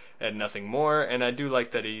hipster and nothing more. And I do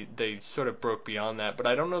like that they sort of broke beyond that, but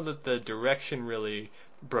I don't know that the direction really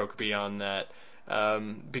broke beyond that.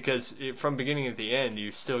 because from beginning to the end,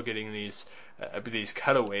 you're still getting these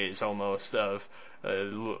cutaways almost of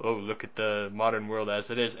look at the modern world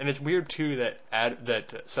as it is. And it's weird too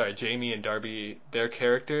that Jamie and Darby, their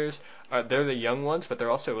characters they're the young ones, but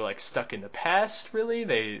they're also like stuck in the past. Really,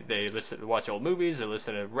 they watch old movies, they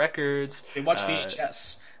listen to records, They watch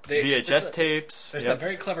VHS. VHS tapes. There's Yep. that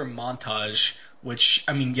very clever montage, which,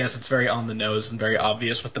 I mean, yes, it's very on the nose and very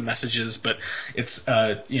obvious what the message is, but it's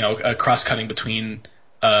a cross-cutting between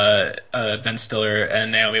Ben Stiller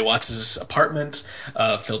and Naomi Watts' apartment,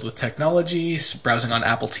 filled with technology, browsing on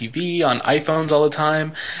Apple TV, on iPhones all the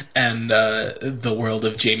time, and the world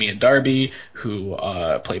of Jamie and Darby, who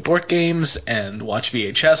play board games and watch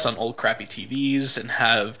VHS on old crappy TVs and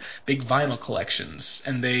have big vinyl collections,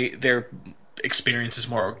 and their experience is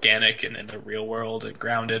more organic and in the real world and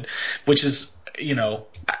grounded, which is,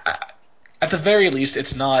 at the very least,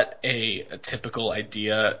 it's not a typical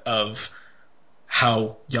idea of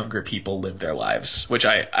how younger people live their lives, which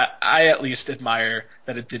I at least admire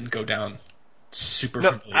that it didn't go down super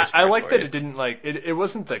No, familiar I like that territory. it didn't it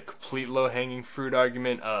wasn't the complete low hanging fruit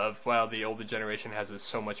argument of wow, the older generation has it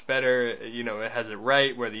so much better, it has it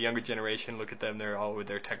right, where the younger generation look at them, they're all with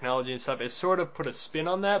their technology and stuff. It sort of put a spin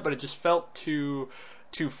on that, but it just felt too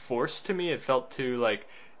forced to me. It felt too like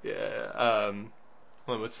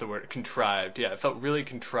well, what's the word? Contrived. Yeah, it felt really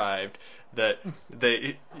contrived that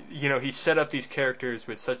he set up these characters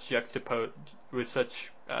with such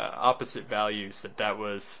opposite values that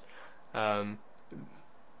was um,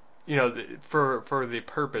 for the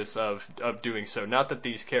purpose of doing so. Not that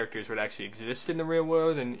these characters would actually exist in the real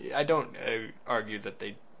world, and I don't argue that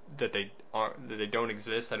they don't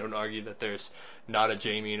exist. I don't argue that there's not a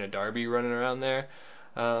Jamie and a Darby running around there.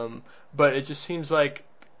 But it just seems like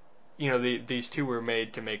these two were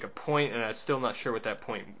made to make a point, and I'm still not sure what that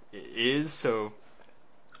point is. So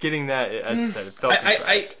getting that, as I said, it felt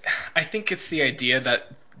contrived. I think it's the idea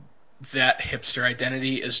that hipster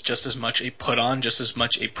identity is just as much a put on, just as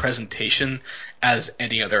much a presentation as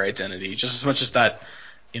any other identity. Just as much as that,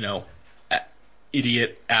 you know,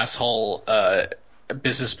 idiot asshole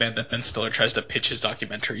businessman that Ben Stiller tries to pitch his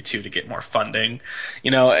documentary to get more funding.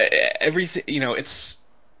 Everything.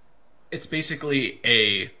 It's basically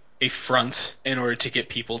a front in order to get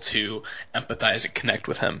people to empathize and connect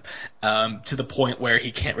with him, to the point where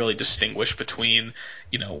he can't really distinguish between,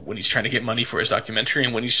 when he's trying to get money for his documentary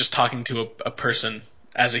and when he's just talking to a person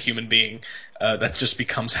as a human being. That just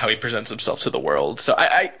becomes how he presents himself to the world. So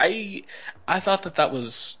I thought that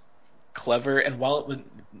was clever, and while it would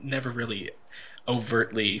never really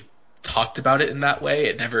overtly talked about it in that way,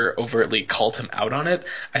 it never overtly called him out on it.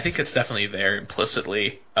 I think it's definitely there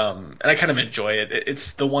implicitly, and I kind of enjoy it.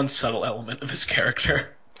 It's the one subtle element of his character,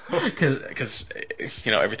 because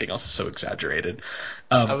everything else is so exaggerated.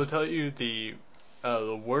 I will tell you the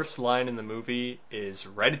worst line in the movie is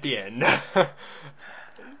right at the end.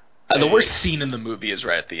 The worst scene in the movie is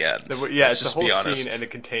right at the end. Yeah, Let's it's the just whole be scene, honest. and it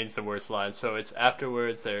contains the worst line. So it's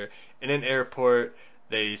afterwards. They're in an airport.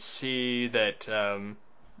 They see that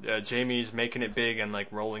Jamie's making it big on like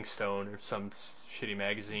Rolling Stone or some shitty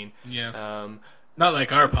magazine. Yeah. Um, Not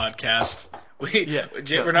like our podcast. yeah,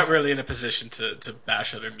 We're no. not really in a position to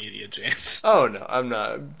bash other media, James. Oh no, I'm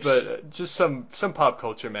not. But just some pop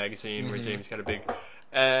culture magazine where Mm-hmm. Jamie's got a big,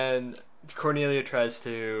 and Cornelia tries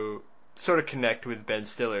to sort of connect with Ben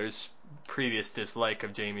Stiller's previous dislike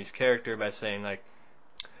of Jamie's character by saying like,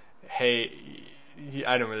 "Hey,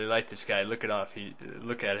 I don't really like this guy. Look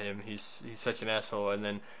at him. He's such an asshole." And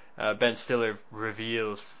then Ben Stiller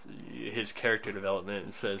reveals his character development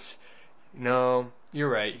and says, "No, you're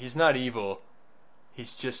right. He's not evil.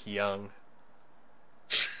 He's just young."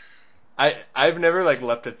 I've never like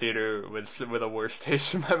left a theater with a worse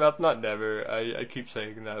taste in my mouth. Not never. I keep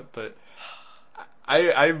saying that, but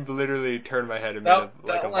I literally turned my head and made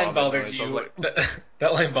like a That line vomit bothered noise. I was you. like,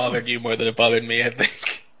 That line bothered you more than it bothered me, I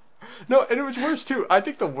think. no, and it was worse too. I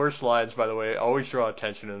think the worst lines, by the way, always draw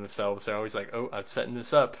attention to themselves. They're always like, "Oh, I'm setting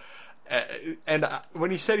this up." And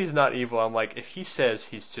when he said he's not evil, I'm like, if he says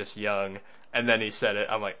he's just young, and then he said it,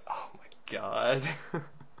 I'm like, oh my god.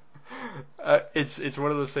 It's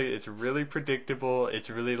one of those things. It's really predictable. It's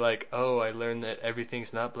really like, oh, I learned that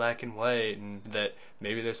everything's not black and white, and that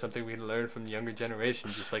maybe there's something we can learn from the younger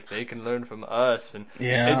generation, just like they can learn from us. And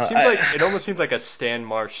Yeah, it almost seemed like a Stan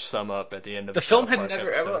Marsh sum up at the end of the a film South had Park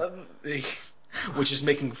never episode. ever, which is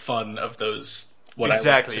making fun of those what I learned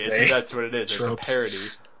Exactly. today That's what it is. It's a tropes. parody.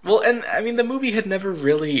 Well, and I mean, the movie had never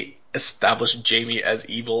really established Jamie as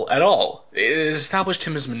evil at all. It established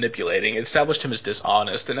him as manipulating. It established him as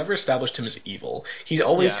dishonest. It never established him as evil. He's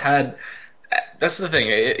always Yeah. had. That's the thing.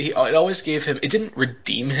 It always gave him. It didn't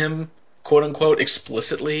redeem him quote unquote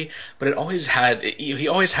explicitly, but it always had he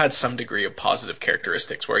always had some degree of positive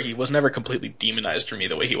characteristics where he was never completely demonized for me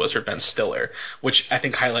the way he was for Ben Stiller, which I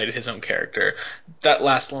think highlighted his own character. That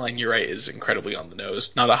last line, you're right, is incredibly on the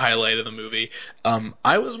nose, not a highlight of the movie.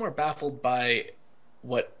 I was more baffled by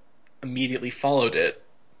what immediately followed it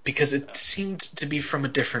because it seemed to be from a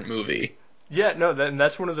different movie. Yeah, no,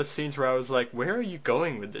 that's one of the scenes where I was like, where are you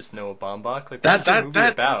going with this, Noah Baumbach? Like, what That is your that movie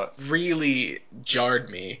that about? really jarred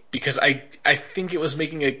me because I think it was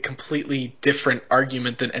making a completely different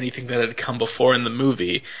argument than anything that had come before in the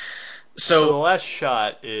movie. So the So last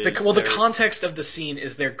shot is the there. context of the scene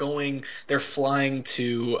is they're flying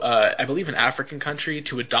to I believe an African country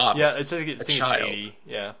to Yeah, adopt it's I a think it's child. Haiti.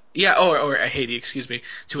 Yeah, Yeah, or Haiti, excuse me,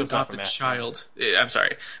 to so it's not adopt a from Africa. child. I'm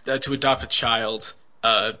sorry, to adopt a child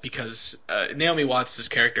because Naomi Watts'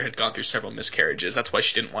 character had gone through several miscarriages. That's why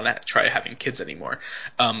she didn't want to try having kids anymore.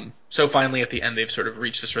 So finally, at the end, they've sort of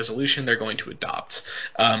reached this resolution. They're going to adopt,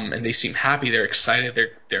 and they seem happy. They're excited.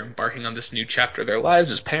 They're embarking on this new chapter of their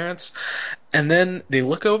lives as parents. And then they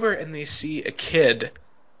look over and they see a kid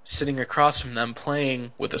sitting across from them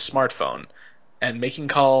playing with a smartphone and making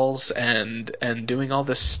calls and doing all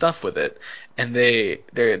this stuff with it. And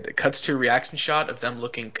it cuts to a reaction shot of them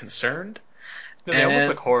looking concerned, No, they almost and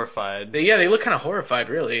look horrified. they look kind of horrified,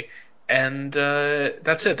 really. And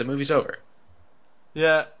that's it. The movie's over.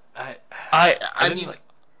 Yeah, I I mean, didn't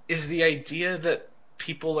is the idea that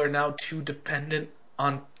people are now too dependent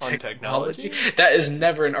on on technology? technology. That is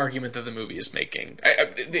never an argument that the movie is making.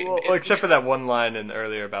 Well, At except for least that one line in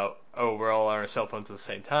earlier about we're all on our cell phones at the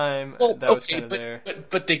same time. well, That was okay, kind of there.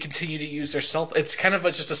 but they continue to use their cell. It's kind of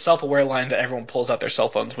just a self-aware line that everyone pulls out their cell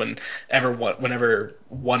phones whenever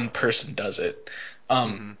one person does it.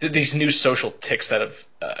 Hmm. These new social ticks that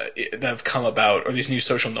have come about, or these new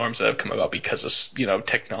social norms that have come about because of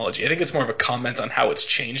technology. I think it's more of a comment on how it's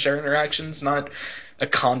changed our interactions, not a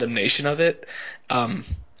condemnation of it. Um,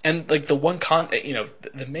 and like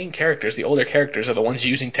the main characters, the older characters, are the ones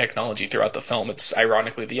using technology throughout the film. It's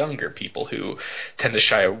ironically the younger people who tend to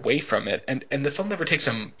shy away from it, and the film never takes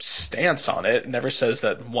a stance on it. It never says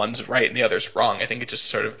that one's right and the other's wrong. I think it just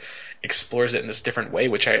sort of explores it in this different way,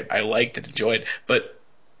 which I liked and enjoyed. But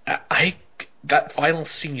I that final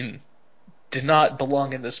scene did not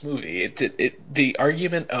belong in this movie. The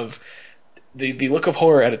argument of the look of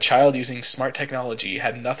horror at a child using smart technology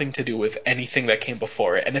had nothing to do with anything that came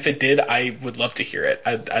before it. And if it did, I would love to hear it.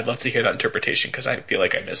 I'd love to hear that interpretation because I feel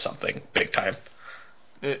like I missed something big time.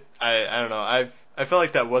 I don't know. I felt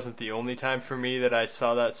like that wasn't the only time for me that I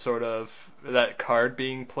saw that sort of that card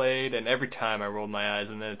being played, and every time I rolled my eyes,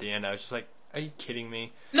 and then at the end I was just like, "Are you kidding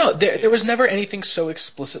me?" No, there It, was never anything so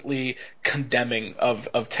explicitly condemning of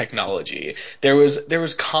technology. There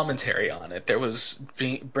was commentary on it. There was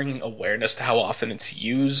bringing awareness to how often it's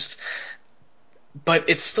used, but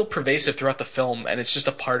it's still pervasive throughout the film, and it's just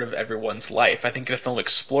a part of everyone's life. I think the film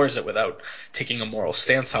explores it without taking a moral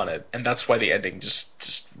stance on it, and that's why the ending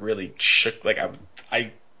just really shook. Like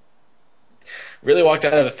I really walked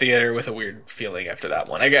out of the theater with a weird feeling after that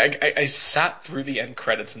one. I sat through the end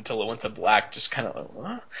credits until it went to black, just kind of like,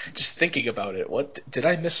 what? Just thinking about it. What did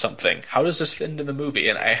I miss something? How does this fit into the movie?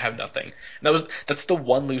 And I have nothing. And that's the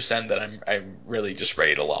one loose end that I'm really just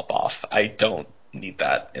ready to lop off. I don't need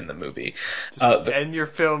that in the movie. just Uh, the, end your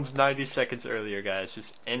films 90 seconds earlier, guys.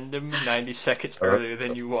 Just end them 90 seconds earlier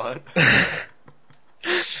than you want.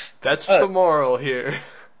 That's uh, the moral here.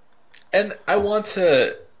 and I want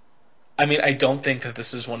to. I mean, I don't think that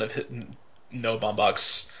this is one of Noah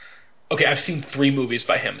Baumbach's. Okay, I've seen three movies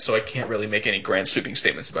by him, so I can't really make any grand sweeping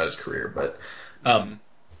statements about his career. But Hmm. um,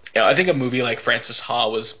 I think a movie like Francis Ha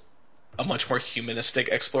was a much more humanistic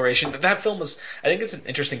exploration. That film was, I think, it's an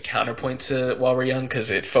interesting counterpoint to While We're Young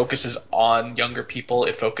because it focuses on younger people.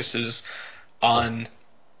 It focuses on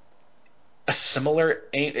a similar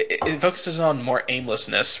aim. It focuses on more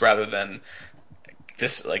aimlessness rather than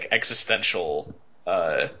this like existential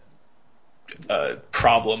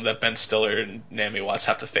problem that Ben Stiller and Naomi Watts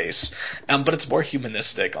have to face. But it's more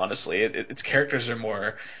humanistic, honestly. Its characters are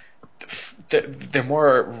more they're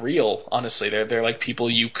more real, honestly. They're like people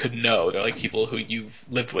you could know. They're like people who you've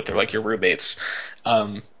lived with. They're like your roommates.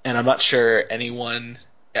 And I'm not sure anyone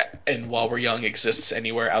in While We're Young exists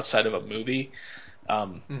anywhere outside of a movie.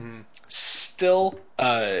 Um, Hmm. Still,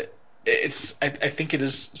 I think it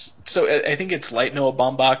is so. I think it's light Noah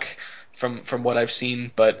Baumbach from what I've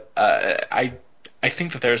seen, but I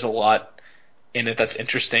think that there's a lot in it that's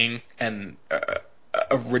interesting and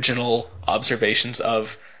original observations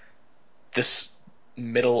of this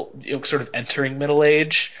sort of entering middle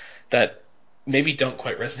age that maybe don't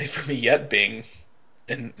quite resonate for me yet, being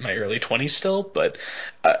in my early 20s still, but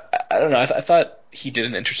I don't know. I thought he did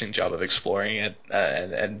an interesting job of exploring it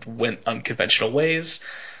and went unconventional ways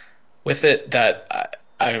with it that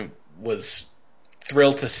I was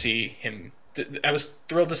thrilled to see him. I was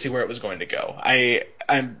thrilled to see where it was going to go. I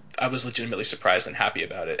was legitimately surprised and happy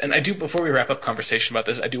about it. And I do, before we wrap up conversation about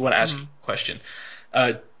this, I do want to ask you Mhm. a question.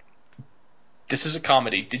 Uh, this is a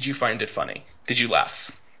comedy. Did you find it funny? Did you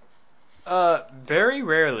laugh? Very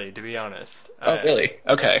rarely, to be honest. Oh, really?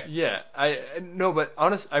 Okay. Yeah, I no, but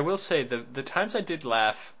honest, I will say the times I did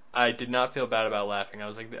laugh, I did not feel bad about laughing. I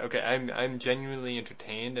was like, okay, I'm genuinely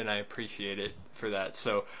entertained, and I appreciate it for that.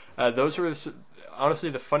 So those were honestly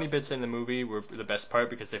the funny bits in the movie were the best part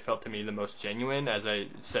because they felt to me the most genuine. As I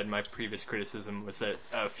said, my previous criticism was that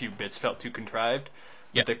a few bits felt too contrived,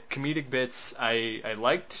 Yeah. but the comedic bits I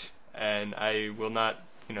liked, and I will not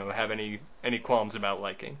have any qualms about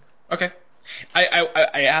liking. Okay.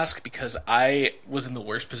 I ask because I was in the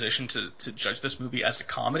worst position to judge this movie as a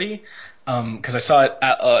comedy, because I saw it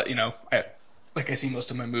at like I see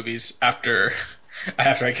most of my movies after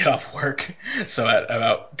I get off work, so at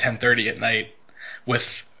about 10:30 at night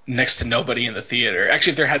with next to nobody in the theater.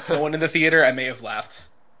 Actually, if there had no one in the theater, I may have laughed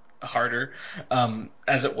harder.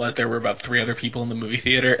 As it was, there were about three other people in the movie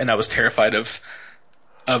theater, and I was terrified of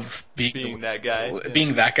Being that guy, yeah.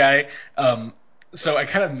 being that guy. So I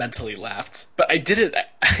kind of mentally laughed, but I did it.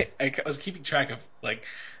 I was keeping track of like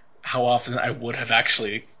how often I would have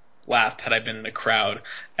actually laughed had I been in a crowd,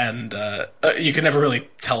 and you can never really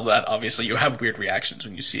tell that. Obviously, you have weird reactions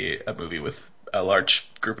when you see a movie with a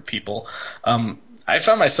large group of people. I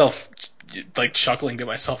found myself like chuckling to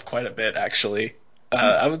myself quite a bit, actually.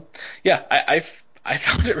 I was, yeah, I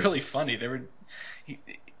found it really funny. He,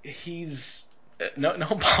 he's no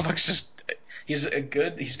Baumbach's just he's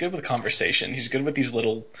good with conversation. He's good with these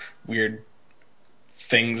little weird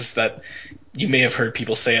things that you may have heard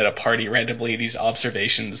people say at a party randomly, these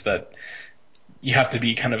observations that you have to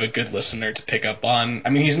be kind of a good listener to pick up on. I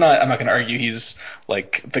mean, I'm not going to argue he's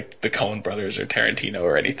like the Coen brothers or Tarantino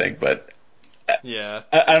or anything, but Yeah.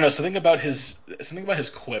 I don't know, something about his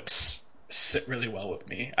quips sit really well with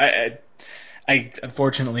me. I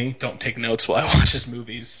unfortunately don't take notes while I watch his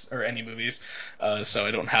movies or any movies, so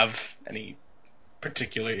I don't have any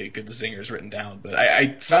particularly good zingers written down. But My I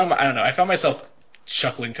don't know, I found myself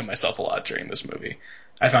chuckling to myself a lot during this movie.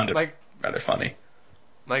 I found it my rather funny.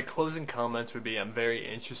 my closing comments would be I'm very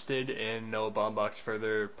interested in Noah Baumbach's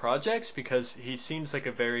further projects because he seems like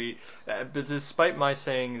a very but despite my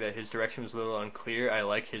saying that his direction was a little unclear, I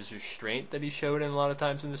like his restraint that he showed in a lot of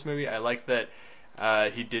times in this movie. I like that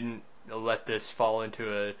he didn't let this fall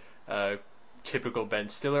into a typical Ben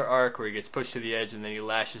Stiller arc where he gets pushed to the edge and then he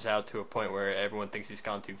lashes out to a point where everyone thinks he's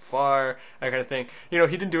gone too far, that kind of thing. He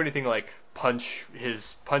didn't do anything like punch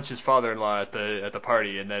his father-in-law at the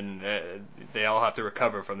party and then they all have to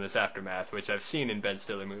recover from this aftermath, which I've seen in Ben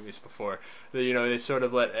Stiller movies before. They sort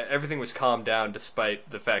of let everything was calmed down despite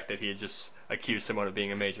the fact that he had just accused someone of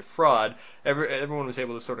being a major fraud. Everyone was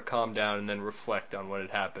able to sort of calm down and then reflect on what had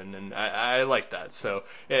happened, and I like that. So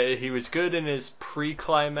he was good in his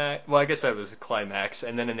pre-climax. Well, I guess that was a climax,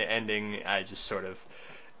 and then in the ending, I just sort of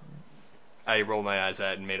I rolled my eyes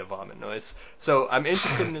at and made a vomit noise. So I'm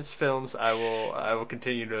interested in his films. I will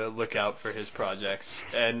continue to look out for his projects,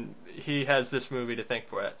 and he has this movie to thank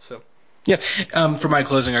for it. So Yeah. For my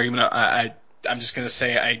closing argument, I'm just gonna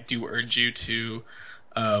say I do urge you to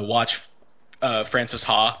watch Francis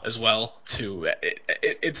Ha as well.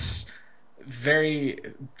 It's very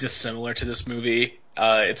dissimilar to this movie.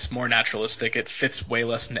 It's more naturalistic. It fits way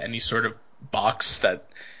less into any sort of box that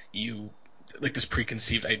you like this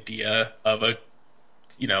preconceived idea of a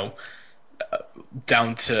you know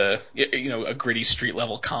down to a gritty street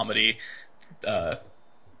level comedy. Uh,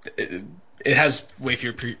 it, it has way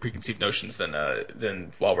fewer preconceived notions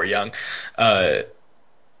than While We're Young. Uh,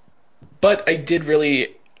 but I did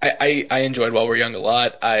really I enjoyed While We're Young a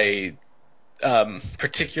lot. I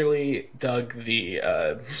particularly dug the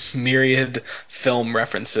myriad film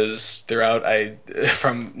references throughout. I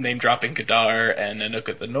from name dropping Godard and Anouk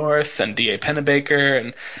of the North and D.A. Pennebaker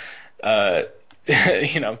and uh,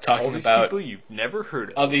 all talking these about people you've never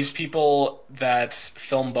heard all these of. people that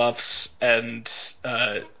film buffs and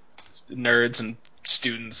nerds and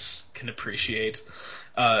students can appreciate.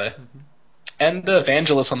 Uh, and the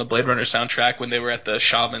Vangelis on the Blade Runner soundtrack when they were at the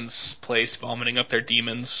shaman's place vomiting up their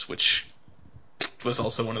demons, which was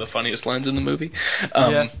also one of the funniest lines in the movie. Yeah,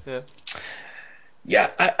 Um, yeah. yeah,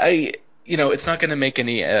 it's not going to make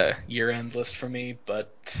any year-end list for me,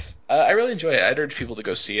 but I really enjoy it. I'd urge people to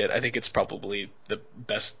go see it. I think it's probably the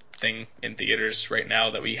best thing in theaters right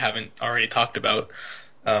now that we haven't already talked about.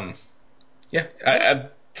 Um, Yeah, All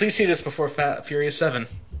right. please see this before Furious 7.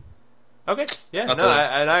 Okay. Yeah. Not No. the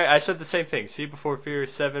I said the same thing. See it before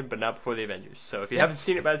Furious 7, but not before the Avengers. So if you yeah haven't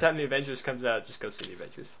seen it by the time the Avengers comes out, just go see the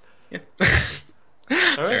Avengers. yeah.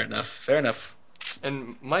 All Fair right. enough. Fair enough.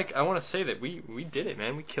 And Mike, I want to say that we did it,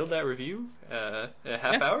 man. We killed that review in a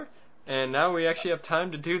half Yeah. hour, and now we actually have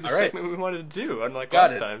time to do the All right. segment we wanted to do, unlike Got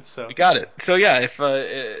last it. time. So We got it. So yeah, if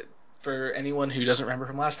for anyone who doesn't remember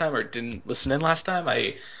from last time or didn't listen in last time,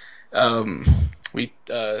 um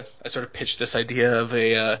I sort of pitched this idea of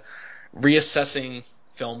a reassessing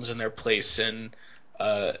films and their place in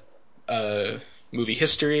uh, uh, movie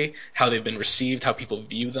history, how they've been received, how people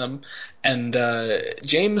view them. And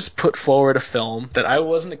James put forward a film that I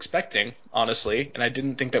wasn't expecting, honestly, and I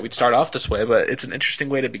didn't think that we'd start off this way, but it's an interesting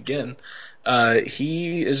way to begin.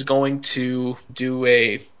 He is going to do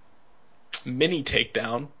a mini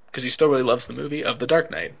takedown because he still really loves the movie of The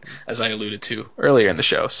Dark Knight, as I alluded to earlier in the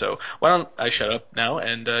show. So why don't I shut up now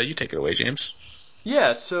and you take it away, James?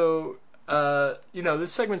 yeah, so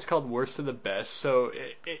this segment's called Worst of the Best. So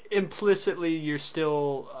implicitly,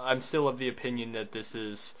 I'm still of the opinion that this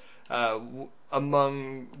is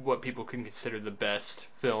among what people can consider the best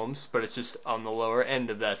films, but it's just on the lower end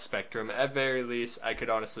of that spectrum. At very least, I could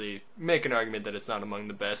honestly make an argument that it's not among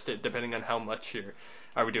the best, depending on how much you're.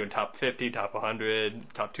 Are we doing top 50, top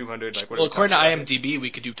 100, top 200? Like, what are Well, we according to talking about here? IMDb, we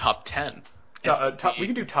could do top 10, and it would We be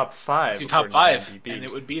can do top we could five do top according to five, and IMDb.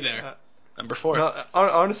 it would be there, Uh, number four. no,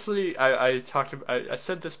 honestly, I talked. I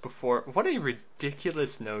said this before. What a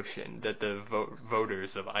ridiculous notion that the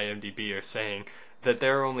voters of IMDb are saying that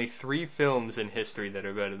there are only 3 films in history that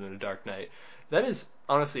are better than The Dark Knight. That is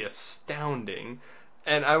honestly astounding,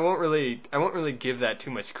 and I won't really give that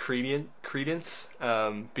too much credence,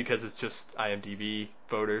 because it's just IMDb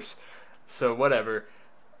voters. So whatever.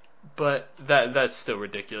 But that's still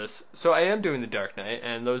ridiculous. So I am doing The Dark Knight,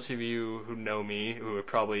 and those of you who know me, who are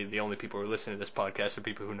probably the only people who are listening to this podcast, are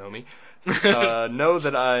people who know me, know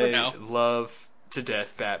that For I now. love to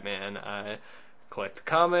death Batman. I collect the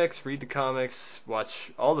comics, read the comics,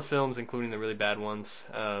 watch all the films, including the really bad ones.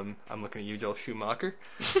 I'm looking at you, Joel Schumacher.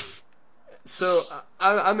 So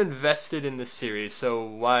I'm invested in this series. So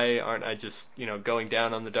why aren't I just going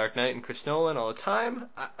down on The Dark Knight and Chris Nolan all the time?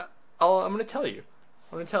 I'm gonna tell you.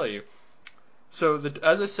 I'm gonna tell you. So,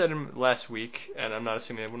 as I said last week, and I'm not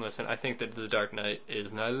assuming everyone listened, I think that The Dark Knight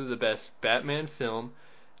is neither the best Batman film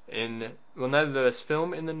neither the best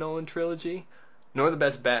film in the Nolan trilogy, nor the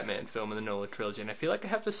best Batman film in the Nolan trilogy. And I feel like I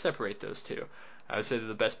have to separate those two. I would say that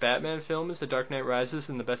the best Batman film is The Dark Knight Rises,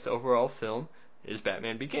 and the best overall film is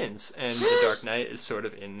Batman Begins. And The Dark Knight is sort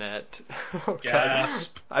of in that. Oh God,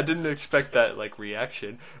 Gasp. I didn't expect that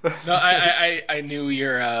reaction. No, I knew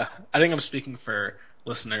your. I think I'm speaking for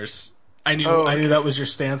listeners. Oh, I knew okay. that was your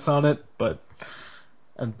stance on it, but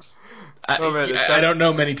um, Oh man, it's I not. don't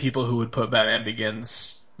know many people who would put Batman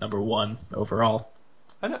Begins number one overall.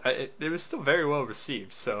 I know it was still very well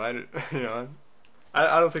received, so I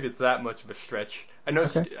don't think it's that much of a stretch.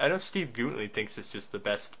 Okay. I know Steve Gutenberg thinks it's just the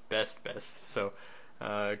best. So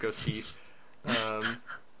go Steve. Um,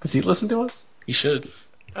 Does he listen to us? You should.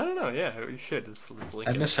 I don't know. Yeah, you should. Let's I link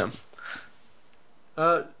him. miss him.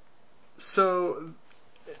 Uh, so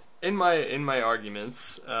in my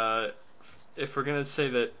arguments, if we're gonna say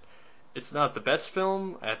that it's not the best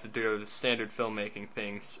film, I have to do the standard filmmaking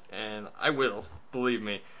things, and I will, believe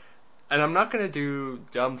me. And I'm not gonna do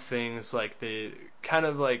dumb things like the kind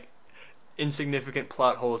of insignificant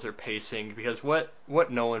plot holes or pacing, because what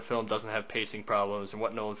Nolan film doesn't have pacing problems, and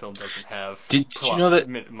what Nolan film doesn't have Did you know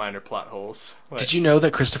that? minor plot holes? Did you know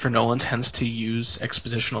that Christopher Nolan tends to use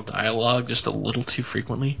expositional dialogue just a little too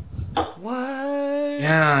frequently? What?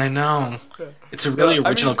 Yeah, I know. It's a No, really I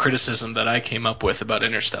original mean, criticism that I came up with about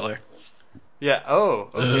Interstellar. yeah. Oh,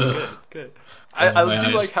 okay, Ugh, good. rolling I my do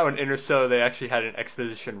like eyes. how in Interstellar they actually had an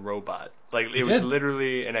exposition robot. Like They it was did.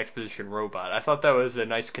 literally an exposition robot. I thought that was a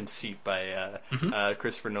nice conceit by Hmm.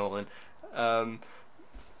 Christopher Nolan. Um,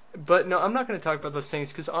 but no, I'm not going to talk about those things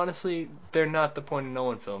because honestly, they're not the point of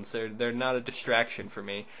Nolan films. They're not a distraction for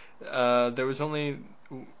me. There was only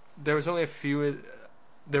a few.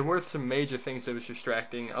 There were some major things that was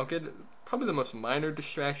distracting. I'll get probably the most minor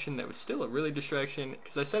distraction that was still a really distraction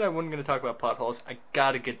because I said I wasn't going to talk about plot holes. I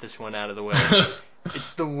got to get this one out of the way.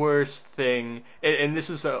 It's the worst thing, and this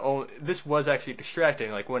was actually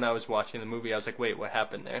distracting. Like when I was watching the movie, I was like, "Wait, what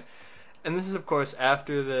happened there?" And this is, of course,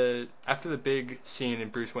 after the big scene in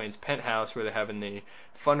Bruce Wayne's penthouse where they're having the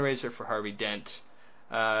fundraiser for Harvey Dent,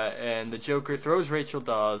 and the Joker throws Rachel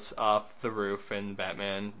Dawes off the roof, and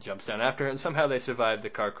Batman jumps down after her, and somehow they survive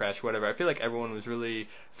the car crash. Whatever. I feel like everyone was really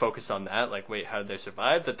focused on that. Like, wait, how did they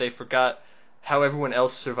survive? That they forgot how everyone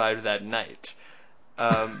else survived that night,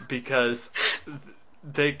 because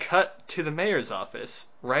they cut to the mayor's office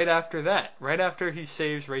right after that, right after he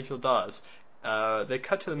saves Rachel Dawes. They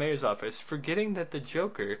cut to the mayor's office, forgetting that the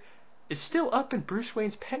Joker is still up in Bruce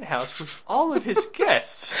Wayne's penthouse with all of his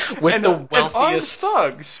guests With and, the and armed wealthiest,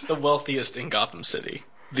 thugs. the wealthiest in Gotham City,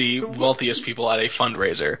 the The wealthiest people at a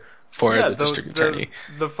fundraiser for Yeah, the district attorney.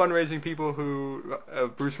 the fundraising people who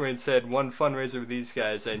Bruce Wayne said, one fundraiser with these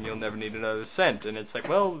guys and you'll never need another cent. And it's like,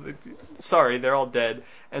 well, sorry, they're all dead.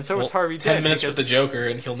 And so is Harvey 10 Dent. minutes with the Because, Joker,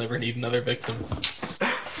 and he'll never need another victim.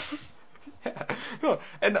 yeah. No,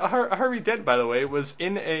 and Harvey Dent, by the way, was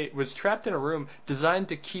trapped in a room designed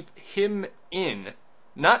to keep him in,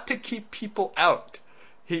 not to keep people out.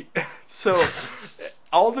 So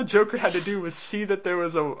all the Joker had to do was see that there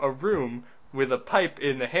was a room with a pipe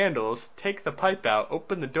in the handles, take the pipe out,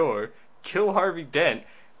 open the door, kill Harvey Dent,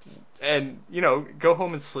 and go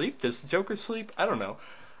home and sleep. Does the Joker sleep? I don't know.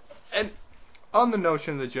 And on the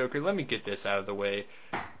notion of the Joker, let me get this out of the way.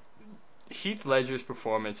 Heath Ledger's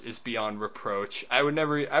performance is beyond reproach. I would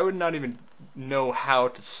not even know how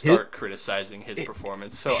to start criticizing his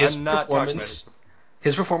performance. So I'm not talking about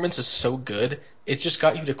his performance is so good, it just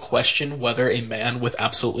got you to question whether a man with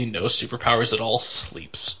absolutely no superpowers at all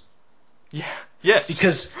sleeps. Yeah. Yes.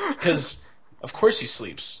 Because of course he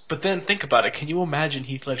sleeps. But then think about it. Can you imagine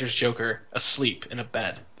Heath Ledger's Joker asleep in a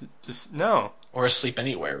bed? Just no. Or asleep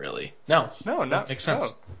anywhere, really? No. No, Doesn't make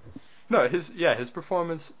sense. No, his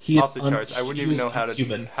performance He is off the charts. I wouldn't even know how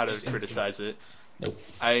inhuman. to criticize it. Nope.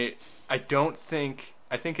 I don't think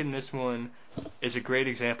I think in this one is a great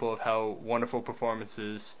example of how wonderful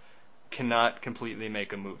performances cannot completely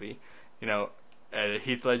make a movie.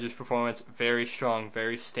 Heath Ledger's performance, very strong,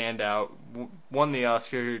 very standout, won the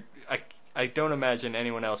Oscar. I don't imagine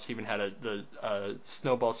anyone else even had the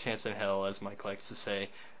snowball's chance in hell, as Mike likes to say,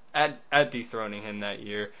 at dethroning him that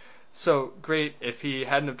year. So great. If he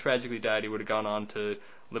hadn't have tragically died, he would have gone on to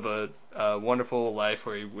live a wonderful life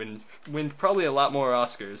where he win probably a lot more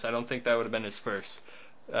Oscars. I don't think that would have been his first.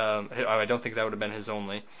 I don't think that would have been his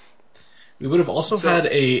only. We would have also had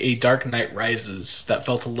a Dark Knight Rises that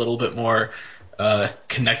felt a little bit more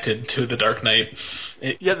connected to the Dark Knight.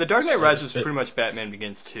 The Dark Knight Rises was pretty much Batman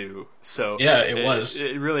Begins 2. So yeah, it was.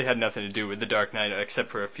 It really had nothing to do with the Dark Knight except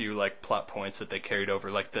for a few plot points that they carried over,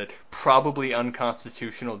 like the probably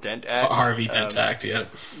unconstitutional Dent Act. Harvey Dent Act, yeah.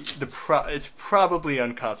 It's probably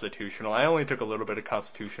unconstitutional. I only took a little bit of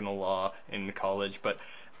constitutional law in college, but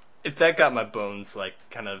that got my bones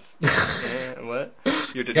kind of what?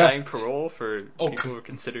 You're denying parole for people who are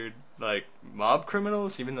considered mob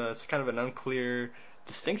criminals, even though it's kind of an unclear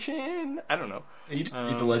distinction. I don't know. You didn't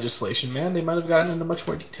read the legislation, man. They might have gotten into much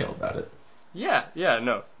more detail about it. Yeah,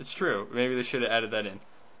 no, it's true. Maybe they should have added that in.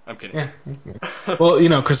 I'm kidding. Yeah.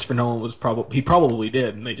 Well, Christopher Nolan he probably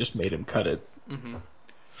did, and they just made him cut it. Mm-hmm.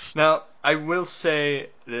 Now, I will say,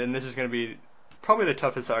 and this is going to be probably the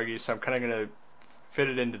toughest argument, so I'm kind of going to fit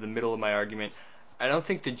it into the middle of my argument. I don't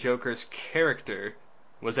think the Joker's character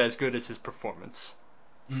was as good as his performance.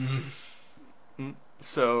 Mm.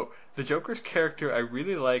 So the Joker's character, I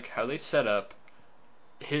really like how they set up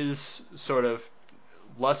his sort of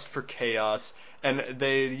lust for chaos, and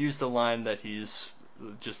they use the line that he's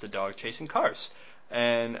just a dog chasing cars.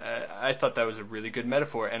 And I thought that was a really good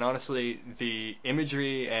metaphor. And honestly, the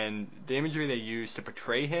imagery they use to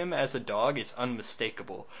portray him as a dog is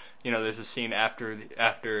unmistakable. There's a scene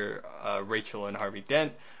after Rachel and Harvey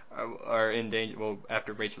Dent are in danger. Well,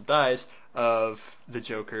 after Rachel dies, of the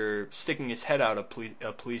Joker sticking his head out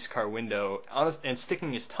a police car window, and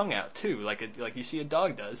sticking his tongue out too, like you see a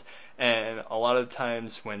dog does. And a lot of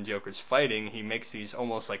times when Joker's fighting, he makes these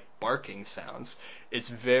almost like barking sounds. It's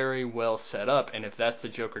very well set up, and if that's the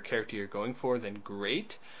Joker character you're going for, then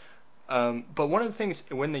great. But one of the things,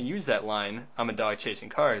 when they use that line, I'm a dog chasing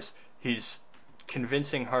cars, he's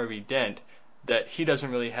convincing Harvey Dent that he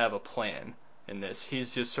doesn't really have a plan in this.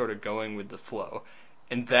 He's just sort of going with the flow.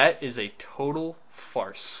 And that is a total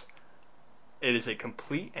farce. It is a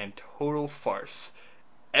complete and total farce.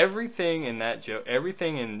 Everything in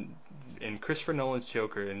everything in Christopher Nolan's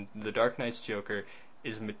Joker and The Dark Knight's Joker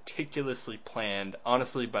is meticulously planned,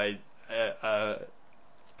 honestly, by a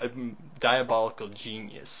diabolical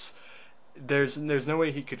genius. There's no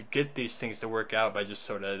way he could get these things to work out by just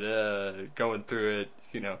sort of going through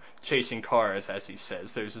it, chasing cars, as he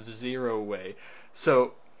says. There's zero way.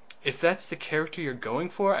 So if that's the character you're going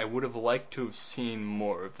for, I would have liked to have seen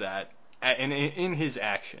more of that in his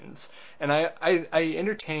actions. And I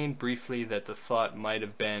entertained briefly that the thought might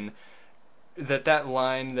have been that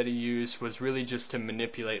line that he used was really just to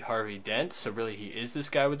manipulate Harvey Dent, so really he is this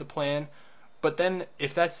guy with a plan. But then,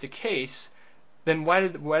 if that's the case, then why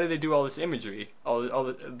did they do all this imagery,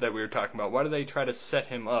 that we were talking about? Why do they try to set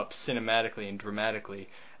him up cinematically and dramatically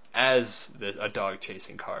as a dog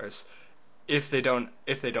chasing cars? If they don't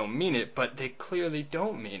mean it, but they clearly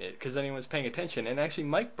don't mean it because anyone's paying attention. And actually,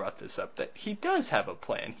 Mike brought this up that he does have a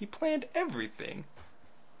plan. He planned everything.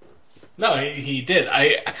 No, he did.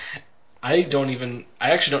 I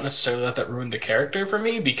actually don't necessarily let that ruin the character for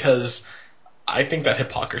me because I think that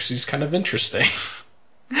hypocrisy is kind of interesting.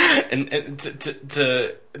 And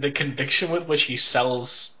to the conviction with which he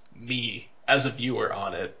sells me as a viewer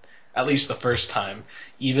on it, at least the first time,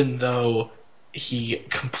 even though he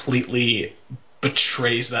completely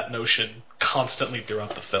betrays that notion constantly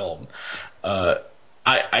throughout the film. Uh,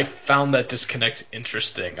 I found that disconnect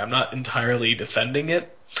interesting. I'm not entirely defending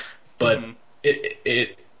it, but Mm-hmm.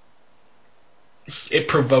 it it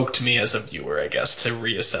provoked me as a viewer, I guess, to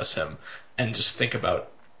reassess him and just think about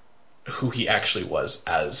who he actually was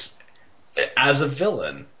as a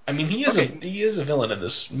villain. I mean, Okay, he is a villain in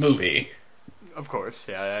this movie. of course,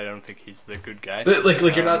 yeah. I don't think he's the good guy. But like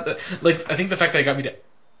you're Um, not like I think the fact that it got me to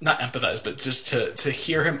not empathize, but just to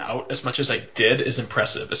hear him out as much as I did is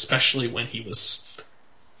impressive, especially when he was,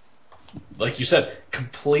 like you said,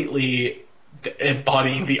 completely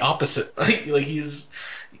embodying the opposite. Like he's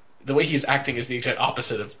the way he's acting is the exact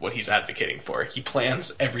opposite of what he's advocating for. He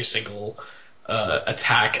plans every single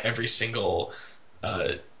attack, every single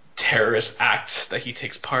uh, terrorist act that he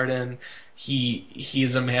takes part in. He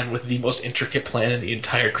is a man with the most intricate plan in the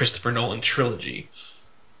entire Christopher Nolan trilogy,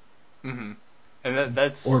 hmm And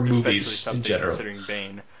that's or especially movies in something general. considering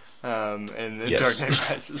Bane, and The Dark Yes, Knight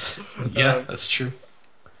Rises. yeah, um, that's true.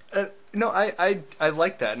 no, I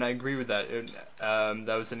like that, and I agree with that.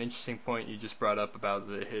 That was an interesting point you just brought up about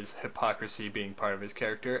his hypocrisy being part of his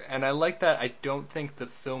character, and I like that. I don't think the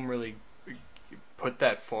film really put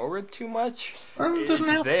that forward too much. It doesn't It's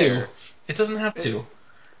have to. there. It doesn't have It, to.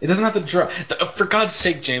 It doesn't have to draw. For God's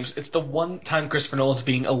sake, James, it's the one time Christopher Nolan's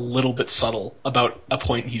being a little bit subtle about a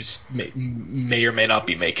point he's may or may not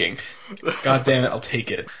be making. God damn it, I'll take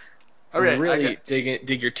it. all right, Really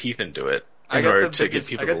dig your teeth into it I in got order the to get biggest I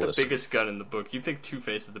people to got the listen. biggest gun in the book. You think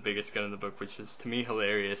Two-Face is the biggest gun in the book, which is to me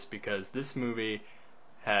hilarious because this movie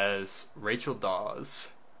has Rachel Dawes.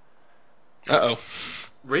 Uh oh.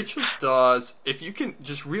 Rachel Dawes, if you can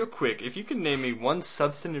just real quick, if you can name me one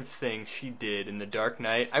substantive thing she did in The Dark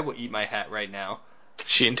Knight, I will eat my hat right now.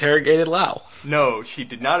 She interrogated Lau. No, she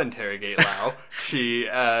did not interrogate Lau. She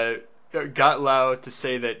got Lau to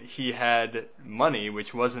say that he had money,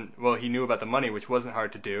 which wasn't, well, he knew about the money, which wasn't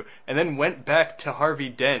hard to do, and then went back to Harvey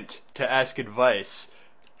Dent to ask advice.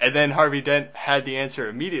 And then Harvey Dent had the answer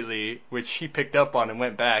immediately, which she picked up on and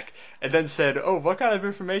went back, and then said, "Oh, what kind of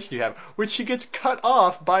information do you have?" Which she gets cut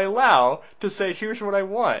off by Lau to say, "Here's what I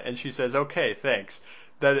want," and she says, "Okay, thanks."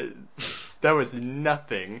 That that was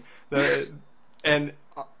nothing. And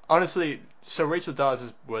honestly, so Rachel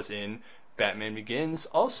Dawes was in Batman Begins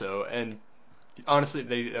also, and honestly,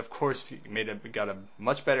 they of course got a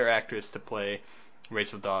much better actress to play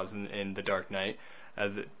Rachel Dawes in The Dark Knight.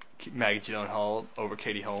 Maggie Gyllenhaal over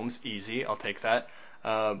Katie Holmes, easy, I'll take that.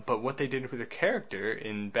 But what they did with her character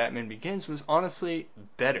in Batman Begins was honestly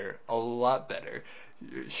better, a lot better.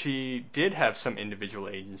 She did have some individual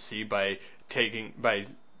agency by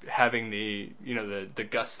having the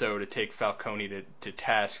gusto to take Falcone to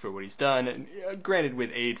task for what he's done, and granted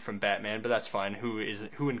with aid from Batman, but that's fine. Who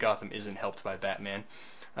in Gotham isn't helped by Batman?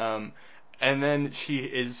 Um, and then she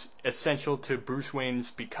is essential to Bruce Wayne's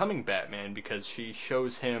becoming Batman because she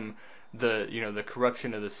shows him the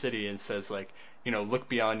corruption of the city and says like, look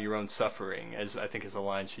beyond your own suffering, as I think is a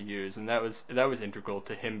line she used, and that was integral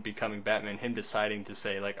to him becoming Batman, him deciding to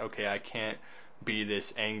say like, okay, I can't be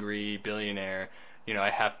this angry billionaire. I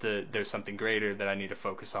have to. There's something greater that I need to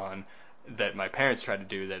focus on that my parents tried to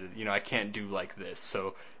do that I can't do like this.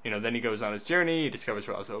 So then he goes on his journey. He discovers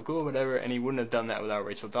Ra's al Ghul, whatever, and he wouldn't have done that without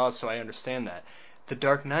Rachel Dawes. So I understand that. The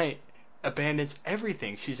Dark Knight abandons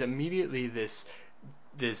everything. She's immediately this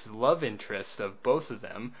love interest of both of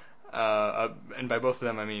them, and by both of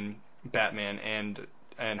them I mean Batman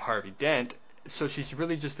and Harvey Dent. So she's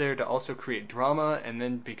really just there to also create drama, and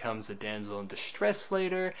then becomes a damsel in distress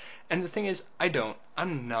later. And the thing is,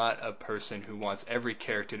 I'm not a person who wants every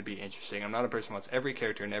character to be interesting. I'm not a person who wants every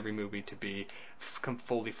character in every movie to be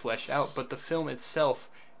fully fleshed out. But the film itself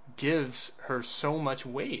gives her so much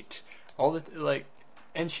weight,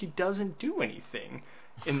 and she doesn't do anything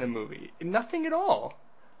in the movie, nothing at all.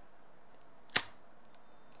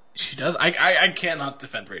 She does. I cannot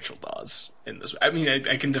defend Rachel Dawes in this. I mean,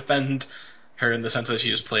 I can defend her in the sense that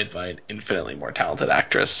she is played by an infinitely more talented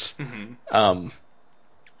actress. Mm-hmm. Um,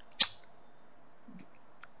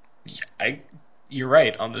 I you're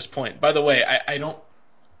right on this point. By the way, I don't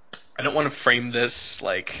want to frame this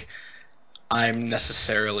like I'm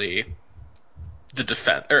necessarily the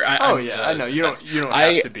defense or Oh I'm yeah, I the know. defense. You don't have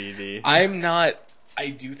I to be the. I'm not. I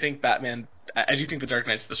do think Batman. I do think the Dark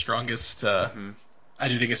Knight's the strongest. Mhm. I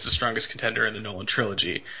do think it's the strongest contender in the Nolan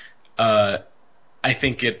trilogy. Uh, I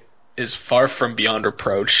think it is far from beyond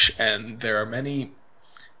reproach, and there are many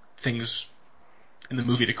things in the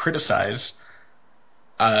movie to criticize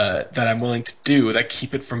that I'm willing to do that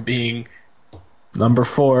keep it from being number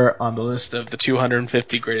four on the list of the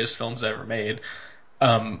 250 greatest films ever made.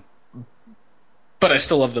 Um, but I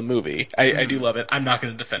still love the movie. I do Mhm. love it. I'm not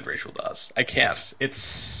going to defend Rachel Dawes. I can't.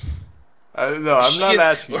 It's No, I'm she not is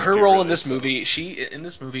asking you her to role in really. this So. movie. She in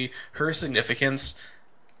this movie, her significance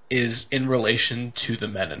is in relation to the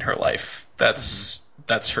men in her life. Mhm.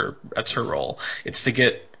 That's her role. It's to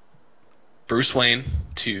get Bruce Wayne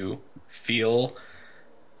to feel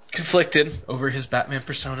conflicted over his Batman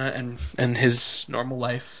persona and his normal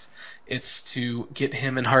life. It's to get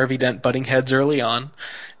him and Harvey Dent butting heads early on.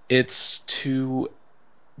 It's to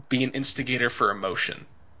be an instigator for emotion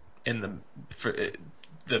in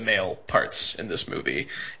the male parts in this movie.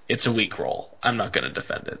 It's a weak role. I'm not going to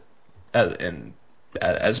defend it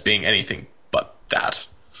as being anything but that.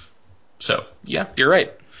 So yeah, you're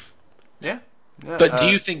right. Yeah. Yeah. But do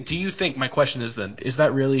you think my question is then is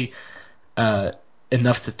that really uh,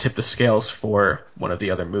 enough to tip the scales for one of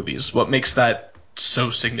the other movies? What makes that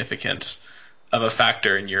so significant of a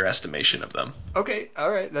factor in your estimation of them? Okay, all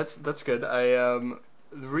right, that's good.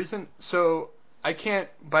 The reason I can't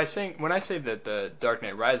by saying when I say that the Dark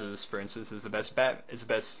Knight Rises, for instance, is the best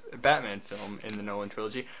Batman film in the Nolan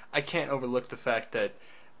trilogy, I can't overlook the fact that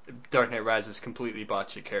Dark Knight Rises completely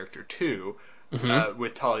botched a character too, Hmm.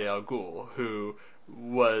 with Talia al Ghul, who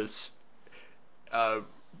was uh,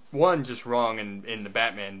 one just wrong in the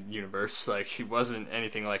Batman universe. Like she wasn't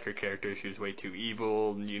anything like her character. She was way too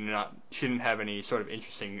evil. She didn't have any sort of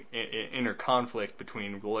interesting inner conflict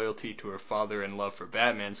between loyalty to her father and love for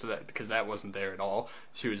Batman. So that because that wasn't there at all.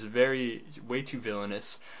 She was way too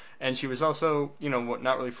villainous. And she was also,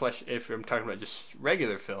 not really fleshed. If I'm talking about just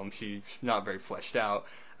regular film, she's not very fleshed out.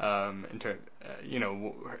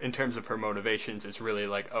 In terms of her motivations, it's really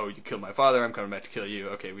like, oh, you killed my father, I'm coming back to kill you.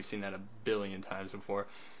 Okay, we've seen that a billion times before.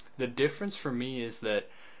 The difference for me is that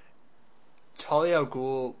Talia al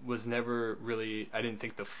Ghul was never really, I didn't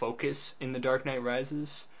think, the focus in The Dark Knight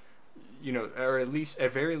Rises. Or at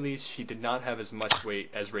very least, she did not have as much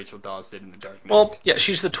weight as Rachel Dawes did in The Dark Well, Knight. yeah,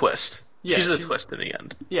 she's the twist. Yeah, She's the she twist in the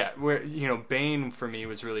end. yeah, where Bane for me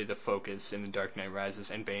was really the focus in The Dark Knight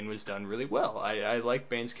Rises, and Bane was done really well. I like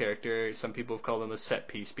Bane's character. Some people have called him a set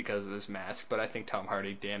piece because of his mask, but I think Tom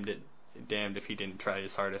Hardy damned if he didn't try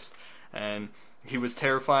his hardest. And he was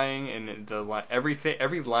terrifying, and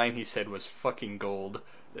every line he said was fucking gold.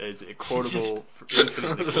 It's quotable,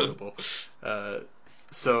 infinitely quotable. Uh,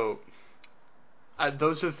 so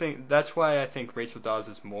those are the things. That's why I think Rachel Dawes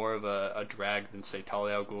is more of a drag than say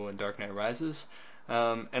Talia al Ghul in Dark Knight Rises,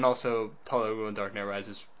 and also Talia al Ghul in Dark Knight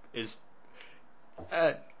Rises is.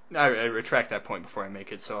 Uh, I retract that point before I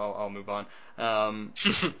make it, so I'll move on.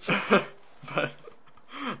 But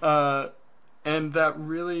uh, and that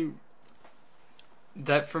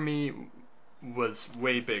for me was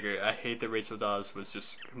way bigger. I hate that Rachel Dawes was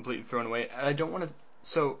just completely thrown away. And I don't want to.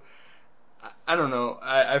 So I don't know.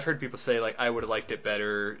 I've heard people say like I would have liked it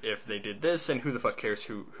better if they did this, and who the fuck cares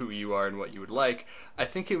who you are and what you would like. I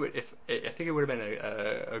think it would have been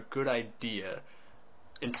a good idea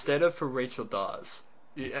instead of for Rachel Dawes.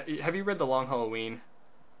 Have you read The Long Halloween?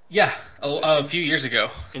 Yeah, a In, few years ago,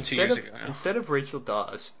 2 years ago now. instead of Rachel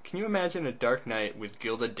Dawes, can you imagine a Dark Knight with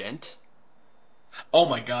Gilda Dent? Oh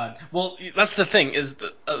my god. Well, that's the thing is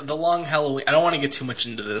the long Halloween. I don't want to get too much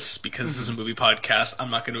into this because this is Mm-hmm. a movie podcast.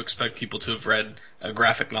 I'm not going to expect people to have read a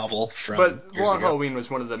graphic novel from But years Long ago. Halloween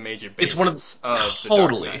was one of the major It's one of bases of The Dark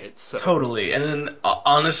totally, Knight, so totally, and then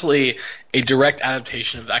honestly, a direct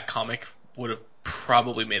adaptation of that comic would have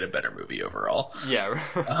probably made a better movie overall. yeah.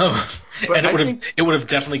 Um, But and I think it would have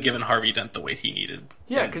definitely given Harvey Dent the weight he needed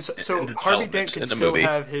yeah, because in so Harvey Dent development could in the still movie.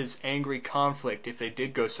 have his angry conflict if they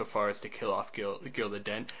did go so far as to kill off Gilda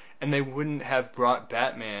Dent, and they wouldn't have brought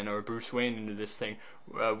Batman or Bruce Wayne into this thing,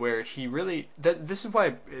 where he really. This is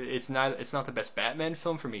why it's not the best Batman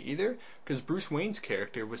film for me either, because Bruce Wayne's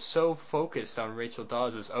character was so focused on Rachel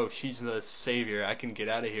Dawes as oh she's the savior, I can get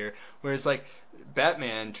out of here, whereas like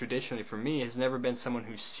Batman traditionally for me has never been someone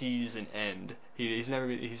who sees an end.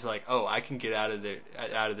 He's like, oh, I can get out of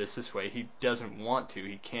this way. He doesn't want to.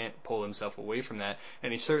 He can't pull himself away from that,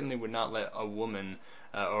 and he certainly would not let a woman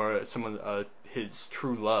or someone his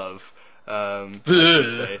true love I should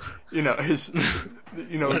say. His,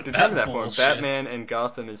 What determine that that for him. bullshit. Batman and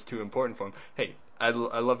Gotham is too important for him. Hey, I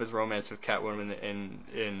love his romance with Catwoman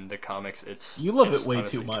in the comics. You love It's it way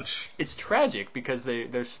honestly too much. It's tragic because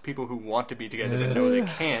there's people who want to be together that know they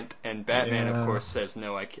can't, and Batman, of course, says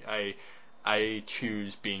no. I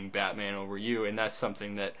choose being Batman over you, and that's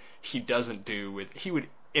something that he doesn't do with. He would,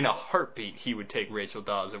 in a heartbeat, he would take Rachel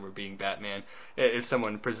Dawes over being Batman if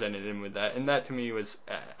someone presented him with that, and that to me was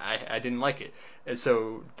I didn't like it, and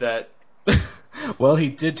so that. Well, he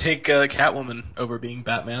did take Catwoman over being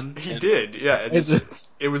Batman. He did, yeah. And Rises.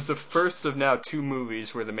 it was the first of now 2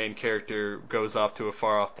 movies where the main character goes off to a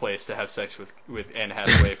far off place to have sex with Anne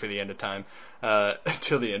Hathaway for the end of time,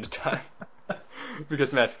 till the end of time.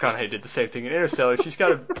 Because Matthew McConaughey did the same thing in Interstellar. She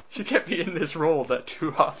can't be in this role that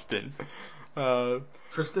too often.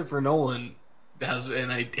 Christopher Nolan has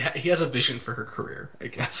he has a vision for her career, I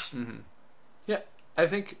guess. Mm-hmm. Yeah, I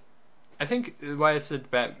think why I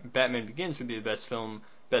said Batman Begins would be the best film,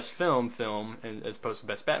 as opposed to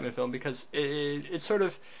best Batman film, because it sort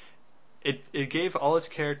of it gave all its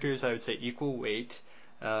characters, I would say, equal weight.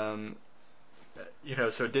 So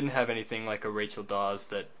it didn't have anything like a Rachel Dawes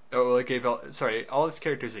that. Oh, it gave all its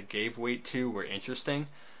characters it gave weight to were interesting.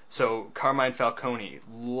 So Carmine Falcone,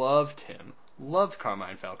 loved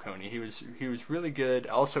Carmine Falcone. He was really good.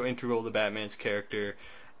 Also integral to Batman's character.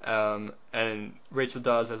 And Rachel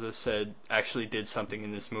Dawes, as I said, actually did something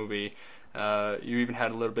in this movie. You even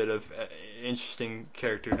had a little bit of interesting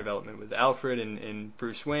character development with Alfred and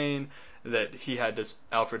Bruce Wayne. That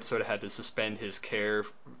Alfred sort of had to suspend his care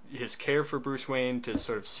for Bruce Wayne to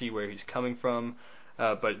sort of see where he's coming from.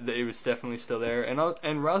 But it was definitely still there.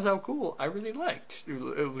 And Ra's al Ghul, I really liked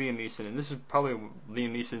Liam Neeson, and this is probably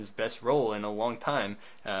Liam Neeson's best role in a long time.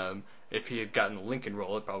 If he had gotten the Lincoln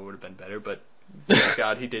role, it probably would have been better. But thank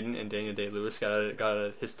God he didn't, and Daniel Day-Lewis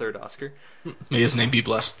got his 3rd Oscar. May his name be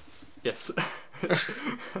blessed. Yes.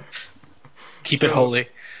 Keep it holy.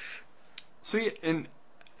 So yeah,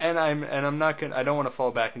 I'm not gonna. I don't want to fall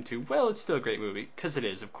back into, well, it's still a great movie, because it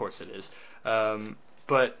is. Of course it is.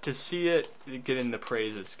 But to see it getting the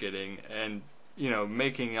praise it's getting, and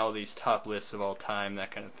making all these top lists of all time,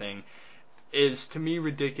 that kind of thing, is to me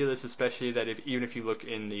ridiculous. Especially that even if you look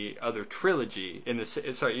in the other trilogy, even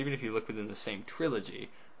if you look within the same trilogy,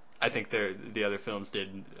 I think the other films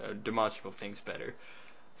did demonstrable things better.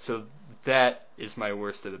 So that is my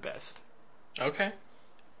worst of the best. Okay.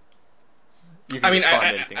 You can respond to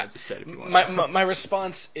anything I just said if you want. My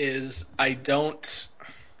response is I don't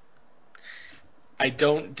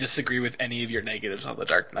disagree with any of your negatives on The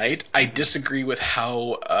Dark Knight. I disagree with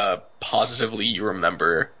how positively you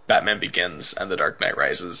remember Batman Begins and The Dark Knight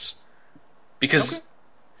Rises. Because, okay.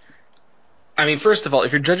 I mean, first of all,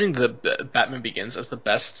 if you're judging the Batman Begins as the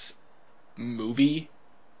best movie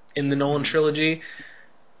in the Nolan trilogy,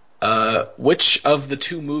 which of the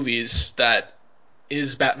 2 movies that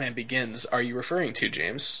is Batman Begins are you referring to,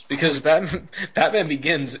 James? Because Batman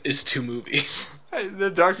Begins is 2 movies. The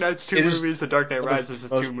Dark Knight's 2 movies. The Dark Knight Rises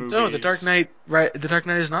is 2 movies. No, The Dark Knight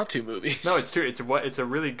is not 2 movies. No, it's 2. It's a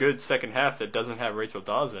really good second half that doesn't have Rachel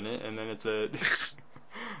Dawes in it, and then it's a.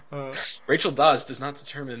 Rachel Dawes does not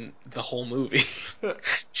determine the whole movie.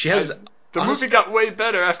 She has. The movie got way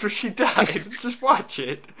better after she died. Just watch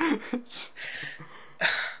it.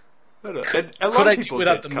 Could I do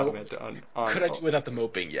without the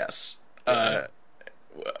moping? Yes. Yeah.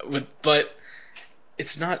 But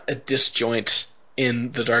it's not a disjoint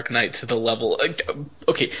in The Dark Knight to the level.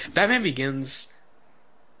 Okay, Batman Begins.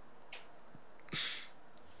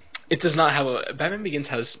 It does not have Batman Begins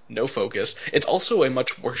has no focus. It's also a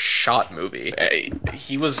much more shot movie.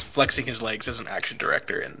 He was flexing his legs as an action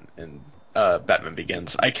director in Batman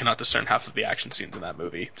Begins. I cannot discern half of the action scenes in that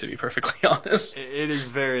movie, to be perfectly honest. It is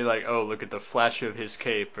very like, oh, look at the flash of his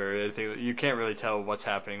cape, or anything. You can't really tell what's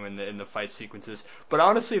happening in the fight sequences. But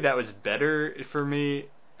honestly, that was better for me.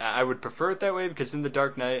 I would prefer it that way, because in The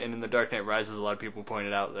Dark Knight and in The Dark Knight Rises, a lot of people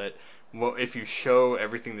pointed out that if you show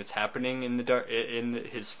everything that's happening in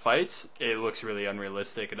his fights, it looks really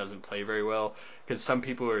unrealistic. It doesn't play very well, because some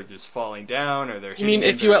people are just falling down, or they're hitting. You mean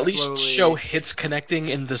if you at least slowly. show hits connecting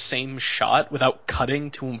in the same shot without cutting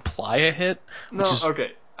to imply a hit? No,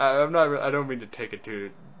 okay. I'm not. I don't mean to take it to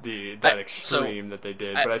that extreme that they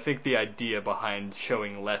did, but I think the idea behind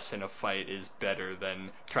showing less in a fight is better than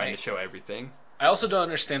trying to show everything. I also don't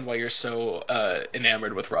understand why you're so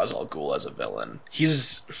enamored with Ra's al Ghul as a villain.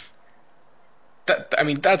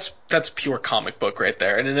 that's pure comic book right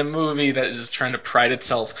there. And in a movie that is trying to pride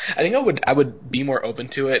itself, I think I would be more open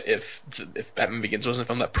to it if Batman Begins wasn't a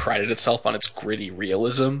film that prided itself on its gritty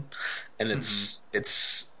realism, and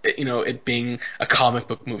it being a comic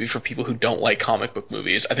book movie for people who don't like comic book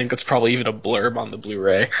movies. I think that's probably even a blurb on the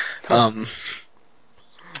Blu-ray. Um,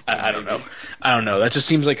 I don't know. Maybe. I don't know. That just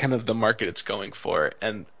seems like kind of the market it's going for.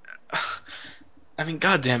 And I mean,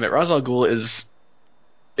 God damn it, Ra's al Ghul is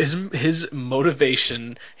his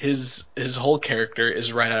motivation, his whole character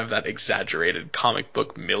is right out of that exaggerated comic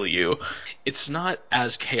book milieu. It's not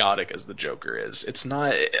as chaotic as the Joker is. It's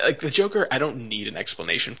not like the Joker. I don't need an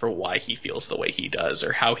explanation for why he feels the way he does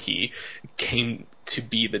or how he came to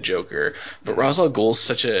be the Joker. But Ra's al Ghul's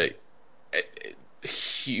such a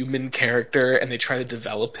human character, and they try to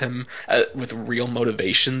develop him with real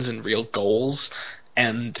motivations and real goals,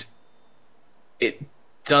 and it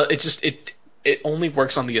does. It only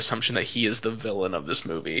works on the assumption that he is the villain of this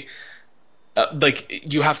movie.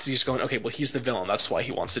 Like you have to just go, okay, well he's the villain. That's why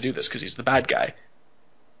he wants to do this because he's the bad guy.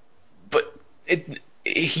 But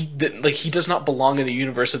he does not belong in the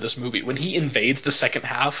universe of this movie. When he invades the second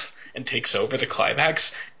half and takes over the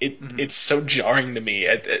climax, it's so jarring to me.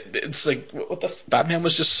 It's like what the Batman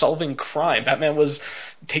was just solving crime. Batman was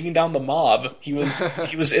taking down the mob. He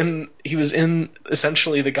was in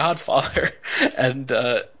essentially The Godfather, and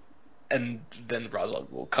then Ra's al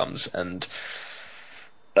Ghul comes and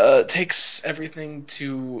takes everything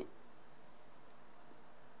to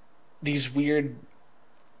these weird.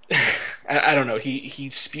 I don't know. He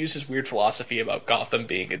spews his weird philosophy about Gotham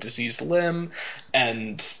being a diseased limb,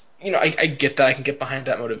 and I get that. I can get behind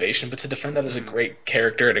that motivation, but to defend that as a great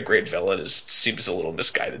character and a great villain seems a little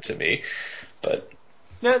misguided to me. But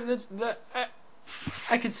Yeah,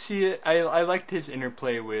 I could see it. I liked his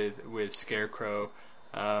interplay with Scarecrow,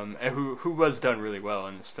 and who was done really well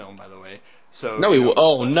in this film, by the way. So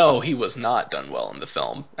no, he was not done well in the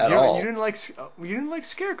film at you all. didn't like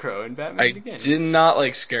Scarecrow in Batman I did Begins. not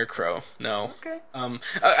like Scarecrow. No.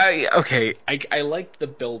 Okay. I liked the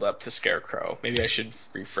build up to Scarecrow. Maybe I should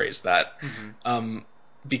rephrase that.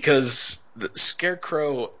 Because the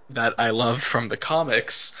Scarecrow that I love from the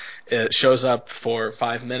comics, it shows up for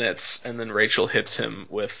 5 minutes, and then Rachel hits him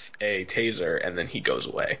with a taser, and then he goes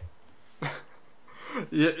away.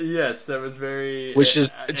 Yes, that was very Which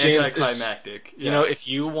is James anticlimactic. if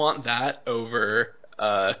you want that over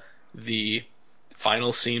the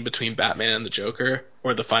final scene between Batman and the Joker,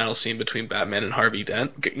 or the final scene between Batman and Harvey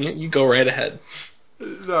Dent, you go right ahead.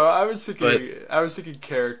 No, But I was thinking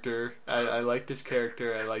character. I liked his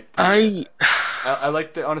character. I I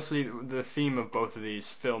like honestly the theme of both of these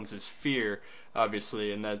films is fear,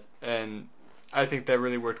 obviously, and I think that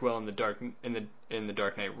really worked well in the Dark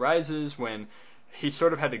Knight Rises when he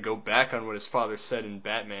sort of had to go back on what his father said in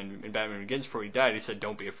Batman Begins before he died. He said,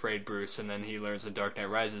 "Don't be afraid, Bruce," and then he learns in Dark Knight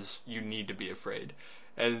Rises, "You need to be afraid,"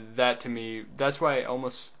 and that to me, that's why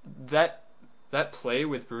almost that play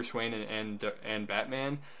with Bruce Wayne and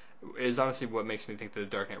Batman is honestly what makes me think that The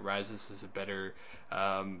Dark Knight Rises is a better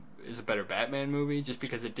Batman movie, just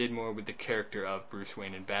because it did more with the character of Bruce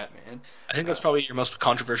Wayne and Batman. I think that's probably your most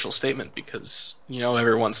controversial statement because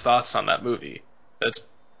everyone's thoughts on that movie. That's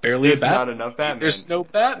barely a There's not Batman enough movie. Batman, There's no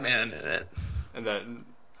Batman in it. and that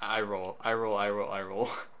I roll. I don't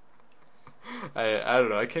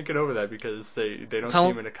know. I can't get over that because they don't see Tell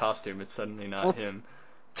him in a costume. It's suddenly not well, him.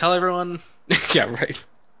 tell everyone. Yeah, right.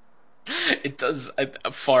 It does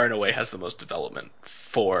far and away has the most development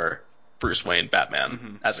for Bruce Wayne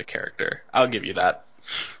Batman as a character. I'll give you that.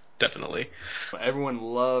 Definitely. Everyone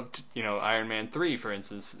loved, Iron Man 3, for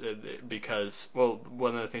instance, because, well,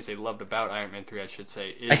 one of the things they loved about Iron Man 3, I should say, I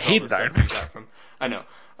is all the hated Iron stuff Man. you got from, I know,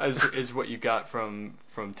 is what you got from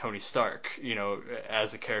Tony Stark,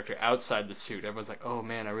 as a character outside the suit. Everyone's like, oh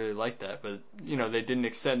man, I really like that. But, they didn't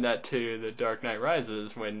extend that to The Dark Knight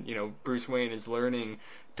Rises when, Bruce Wayne is learning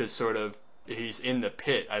to sort of, he's in the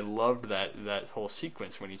pit. I loved that whole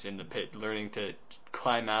sequence when he's in the pit, learning to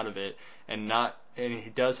climb out of it and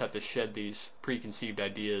he does have to shed these preconceived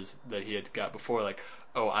ideas that he had got before, like,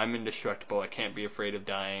 oh, I'm indestructible, I can't be afraid of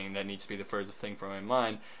dying, that needs to be the furthest thing from my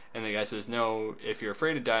mind. And the guy says, no, if you're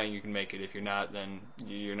afraid of dying, you can make it. If you're not, then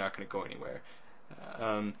you're not going to go anywhere.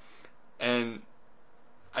 And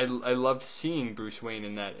I loved seeing Bruce Wayne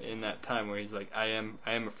in that time where he's like, I am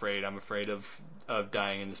afraid. I'm afraid of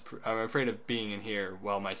dying in this. I'm afraid of being in here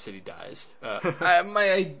while my city dies.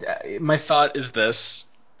 My thought is this.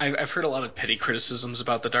 I've heard a lot of petty criticisms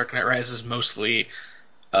about The Dark Knight Rises, mostly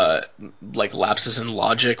like lapses in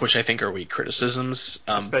logic, which I think are weak criticisms.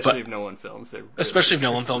 Especially if Nolan films. Especially if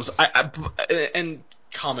Nolan films. And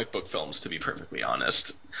comic book films, to be perfectly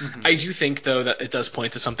honest. Mhm. I do think, though, that it does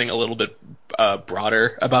point to something a little bit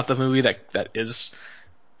broader about the movie that is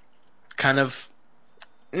kind of.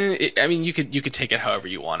 I mean, you could take it however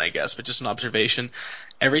you want, I guess, but just an observation.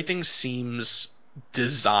 Everything seems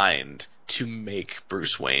designed to make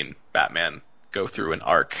Bruce Wayne, Batman, go through an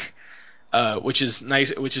arc, which is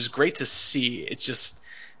nice, which is great to see. It's just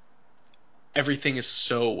everything is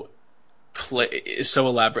so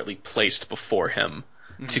elaborately placed before him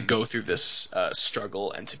to Mhm. go through this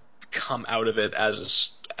struggle and to come out of it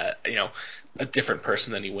as a different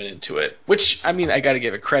person than he went into it. Which, I mean, I got to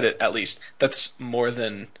give it credit. At least that's more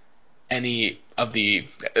than any of the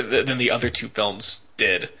other two films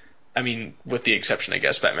did. I mean, with the exception, I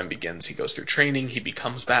guess, Batman Begins. He goes through training, he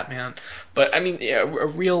becomes Batman. But I mean, yeah, a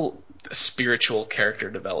real spiritual character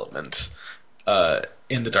development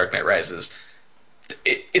in The Dark Knight Rises.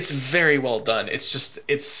 It's very well done.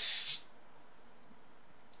 It's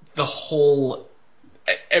the whole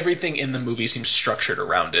everything in the movie seems structured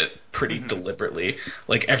around it pretty Mhm. deliberately.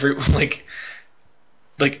 Like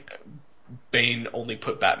like Bane only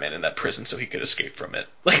put Batman in that prison so he could escape from it.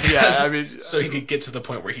 Like Yeah, I mean, so he could get to the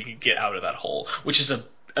point where he could get out of that hole, which is a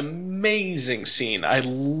amazing scene. I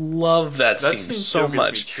love that that scene scene so still gives me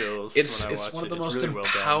much. chills when It's I it's watch one of it. the It's most really well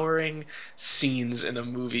done. empowering scenes in a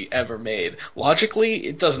movie ever made. Logically,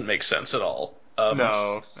 it doesn't make sense at all.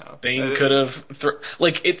 No, no. Bane could have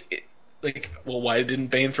like, well, why didn't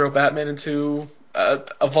Bane throw Batman into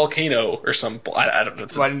a volcano or some? I don't know.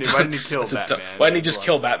 Why didn't he kill Why Batman didn't he just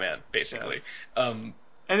kill bluntly? Batman? Yeah. Basically. Um,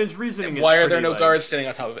 And his reasoning is why are there pretty no like guards standing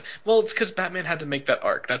on top of it? Well, it's because Batman had to make that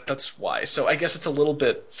arc. That's why. So I guess it's a little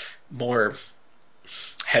bit more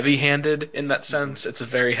heavy-handed in that mhm. sense. It's a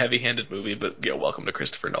very heavy-handed movie, but welcome to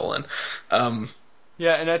Christopher Nolan. Um,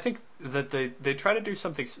 Yeah, and I think that they try to do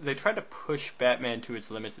something. They try to push Batman to its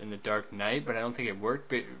limits in the Dark Knight, but I don't think it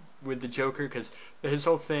worked with the Joker because his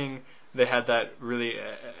whole thing. They had that really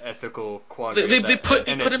ethical quandary of that they put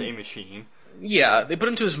NSA him, machine, yeah, and they put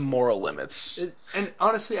him to his moral limits. and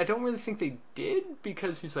honestly, I don't really think they did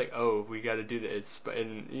because he's like, oh, we got to do this, but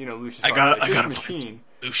and Lucius I Fox is got like I this gotta find machine,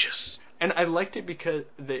 Lucius. and I liked it because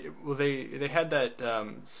they had that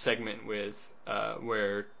segment with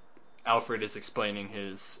where Alfred is explaining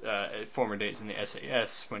his former days in the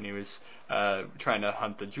SAS when he was trying to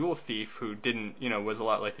hunt the jewel thief who didn't, was a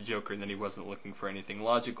lot like the Joker, and then he wasn't looking for anything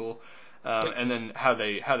logical. And then how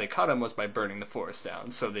they caught him was by burning the forest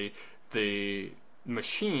down. So the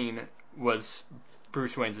machine was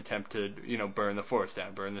Bruce Wayne's attempt to burn the forest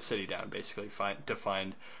down, burn the city down, basically to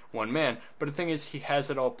find one man. But the thing is, he has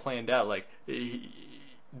it all planned out. Like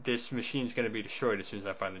this machine's going to be destroyed as soon as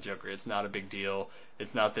I find the Joker. It's not a big deal.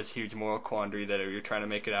 It's not this huge moral quandary that you're trying to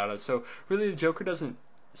make it out of. So really, the Joker doesn't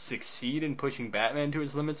succeed in pushing Batman to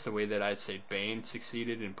his limits the way that I'd say Bane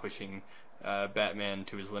succeeded in pushing Batman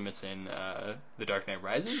to his limits in The Dark Knight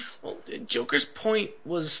Rises. Well, Joker's point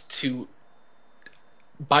was to,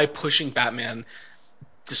 by pushing Batman,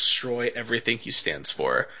 destroy everything he stands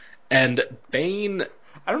for, and Bane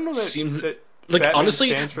I don't know seemed that like, Batman honestly,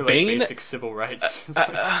 stands for like Bane. basic civil rights. Uh, It's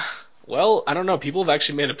like, uh, well, I don't know. People have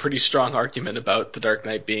actually made a pretty strong argument about The Dark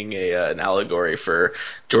Knight being an allegory for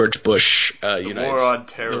George Bush the war on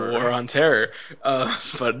The terror. War on Terror.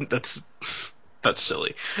 But that's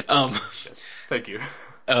silly. Um, Yes, thank you.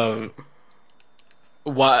 um,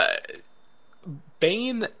 why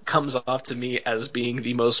Bane comes off to me as being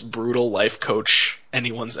the most brutal life coach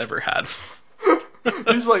anyone's ever had.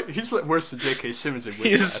 he's like worse than J.K. Simmons in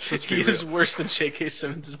Whiplash. Let's He be real. is worse than J.K.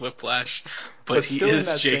 Simmons in Whiplash, But still in that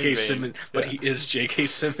same vein. But Yeah. he is J.K.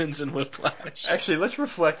 Simmons in Whiplash. Actually, let's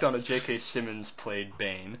reflect on a J.K. Simmons played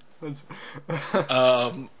Bane.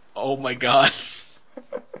 Oh my God!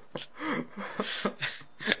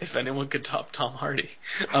 If anyone could top Tom Hardy,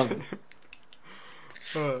 um,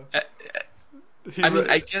 Uh, I, he I mean, re-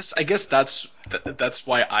 I guess that's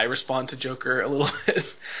why I respond to Joker a little bit,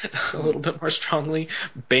 a hmm. little bit more strongly.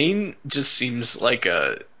 Bane just seems like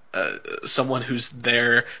someone who's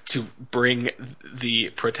there to bring the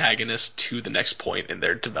protagonist to the next point in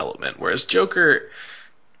their development, whereas Joker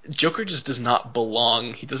just does not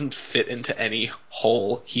belong. He doesn't fit into any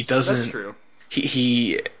hole. That's true.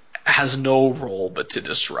 He has no role but to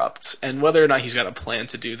disrupt. And whether or not he's got a plan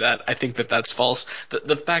to do that, I think that that's false.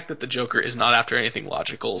 The fact that the Joker is not after anything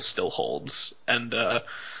logical still holds. And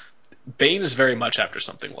Bane is very much after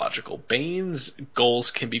something logical. Bane's goals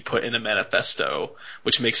can be put in a manifesto,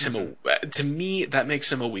 which makes him to me, that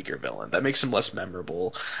makes him a weaker villain. That makes him less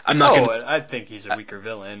memorable. I'm not Oh, gonna, I think he's a weaker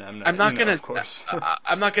villain. I'm I'm not, not gonna, of course.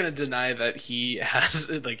 I'm not gonna deny that he has,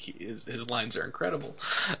 like, his lines are incredible.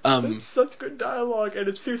 That's such good dialogue, and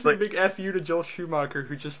it's seriously a But, big F you to Joel Schumacher,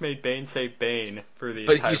 who just made Bane say Bane for the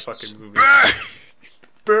but entire he's, fucking movie.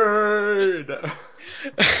 Bird!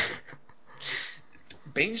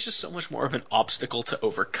 Bane's just so much more of an obstacle to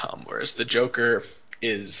overcome, whereas the Joker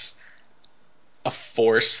is a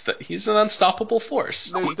force that he's an unstoppable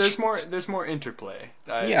force. There's more interplay.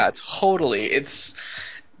 Yeah, totally.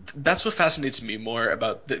 That's what fascinates me more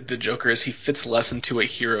about the Joker is he fits less into a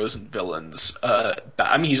heroes and villains.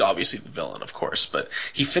 I mean, he's obviously the villain, of course, but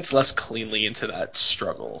he fits less cleanly into that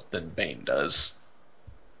struggle than Bane does.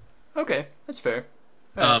 Okay, that's fair.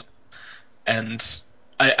 Um, and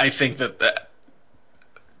I think that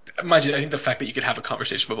mind you, I think the fact that you could have a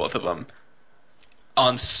conversation with both of them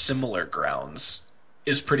on similar grounds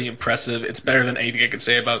is pretty impressive. It's better than anything I could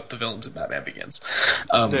say about the villains in Batman Begins.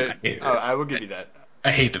 I will give you that.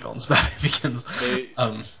 I hate the villains in Batman Begins. They,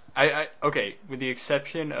 okay, with the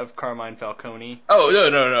exception of Carmine Falcone. Oh,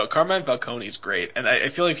 no. Carmine Falcone is great, and I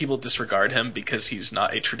feel like people disregard him because he's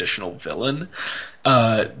not a traditional villain.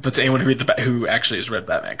 But to anyone who actually has read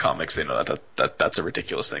Batman comics, they know that's a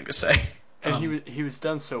ridiculous thing to say. And he was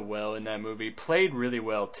done so well in that movie. Played really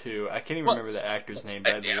well too. I can't even remember the actor's name,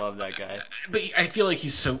 but I love that guy. But I feel like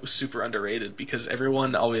he's so super underrated because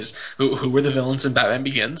everyone always who were the villains in Batman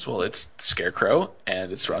Begins? Well, it's Scarecrow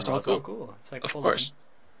and it's Ra's al Ghul. It's like Of course.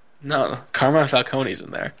 No, Carmine Falcone's in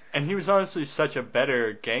there. And he was honestly such a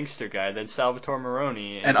better gangster guy than Salvatore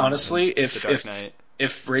Maroni. And honestly, The Dark Knight.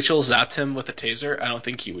 if Rachel zapped him with a taser, I don't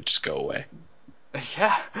think he would just go away.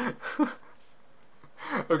 Yeah.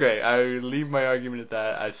 Okay, I leave my argument at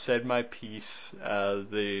that. I've said my piece.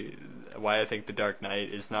 Why I think The Dark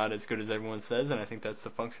Knight is not as good as everyone says, and I think that's the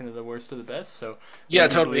function of the worst of the best. So yeah,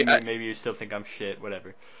 maybe totally. Maybe you still think I'm shit.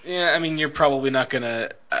 Whatever. Yeah, I mean, you're probably not gonna.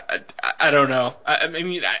 I don't know. I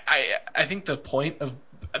mean, I think the point of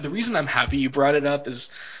the reason I'm happy you brought it up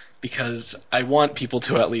is because I want people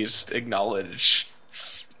to at least acknowledge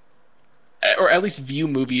or at least view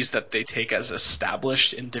movies that they take as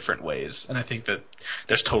established in different ways. And I think that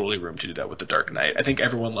there's totally room to do that with The Dark Knight. I think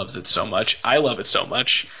everyone loves it so much. I love it so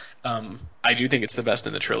much. I do think it's the best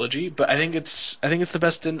in the trilogy, but I think it's the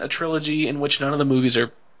best in a trilogy in which none of the movies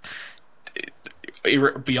are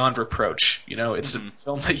beyond reproach. You know, it's a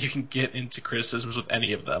film that you can get into criticisms with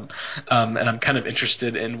any of them. And I'm kind of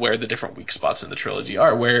interested in where the different weak spots in the trilogy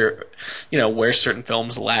are, where certain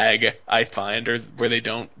films lag, I find, or where they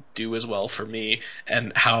don't do as well for me,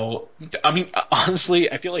 and how, I mean,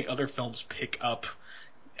 honestly, I feel like other films pick up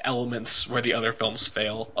elements where the other films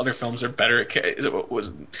fail. Other films are better at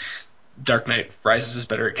Dark Knight Rises is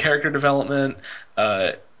better at character development.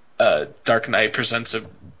 Dark Knight presents a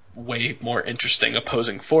way more interesting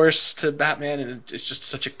opposing force to Batman, and it's just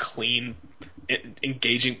such a clean,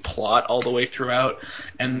 engaging plot all the way throughout.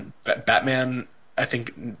 And Batman, I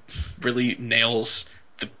think, really nails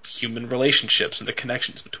the human relationships and the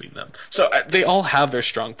connections between them. So they all have their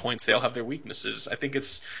strong points. They all have their weaknesses. I think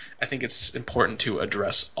it's important to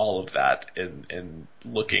address all of that in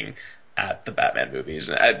looking at the Batman movies.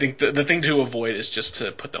 And I think the thing to avoid is just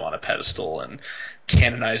to put them on a pedestal and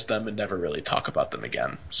canonize them and never really talk about them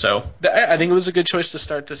again. So I think it was a good choice to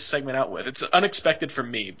start this segment out with. It's unexpected for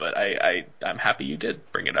me, but I'm happy you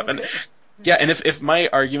did bring it up. Okay. And yeah, and if my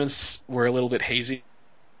arguments were a little bit hazy,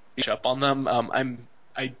 up on them,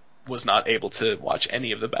 I was not able to watch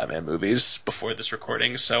any of the Batman movies before this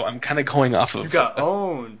recording, so I'm kind of going off of. You got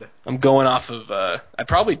owned. I'm going off of. I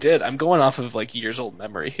probably did. I'm going off of like years old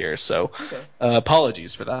memory here, so Okay.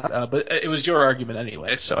 apologies for that. But it was your argument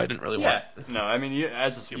anyway, so I didn't really want to. No, I mean, you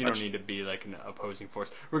don't need to be like an opposing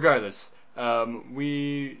force. Regardless,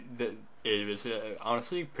 it was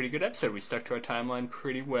honestly a pretty good episode. We stuck to our timeline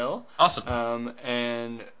pretty well. Awesome.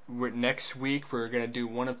 And next week we're gonna do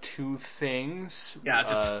one of two things. Yeah,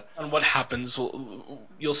 depending on what happens,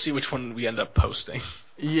 you'll see which one we end up posting.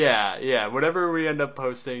 Yeah. Whatever we end up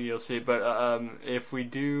posting, you'll see. But if we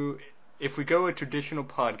go a traditional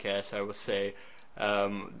podcast, I will say,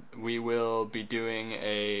 we will be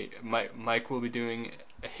doing Mike will be doing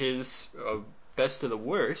his best of the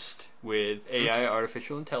worst with AI,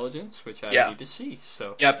 artificial intelligence, which I need to see.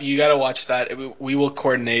 So yep, you got to watch that. We will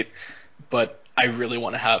coordinate, but I really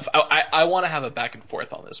want to have I want to have a back and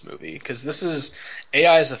forth on this movie because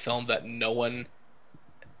AI is a film that no one.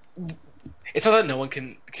 It's not that no one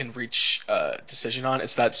can reach a decision on.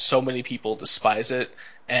 It's that so many people despise it,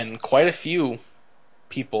 and quite a few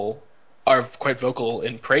people are quite vocal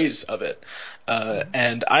in praise of it,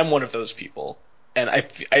 and I'm one of those people, and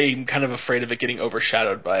I'm kind of afraid of it getting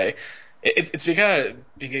overshadowed by. It's been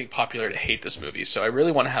getting popular to hate this movie, so I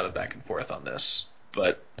really want to have a back and forth on this,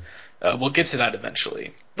 but we'll get to that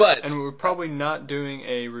eventually. But And we're probably not doing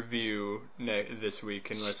a review this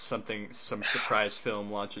week unless some surprise film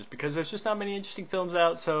launches because there's just not many interesting films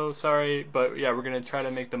out. So sorry, but yeah, we're gonna try to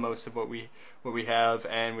make the most of what we have,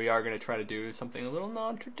 and we are gonna try to do something a little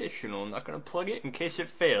non-traditional. I'm not gonna plug it in case it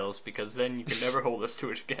fails because then you can never hold us to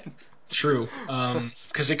it again. true,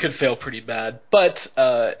 because it could fail pretty bad. But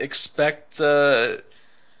expect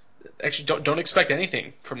actually don't expect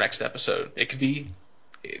anything from next episode. It could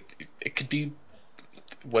be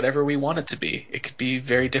whatever we want it to be. It could be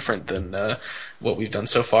very different than what we've done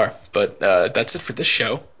so far. But that's it for this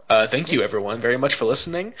show. Thank you everyone very much for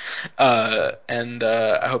listening, and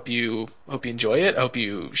I hope you enjoy it. I hope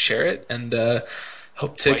you share it, and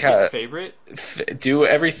hope to Like it, favorite, do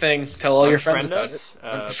everything. Tell all your friends unfriend about it. us,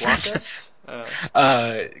 block Unfriend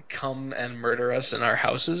us. come and murder us in our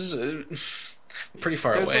houses. Pretty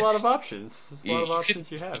far There's a away. lot of options. There's a lot You, of you could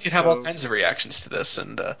options you you have. could have all So, kinds of reactions to this,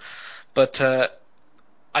 and but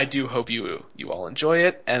I do hope you all enjoy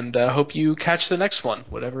it, and hope you catch the next one,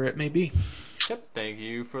 whatever it may be. yep. Thank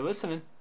you for listening.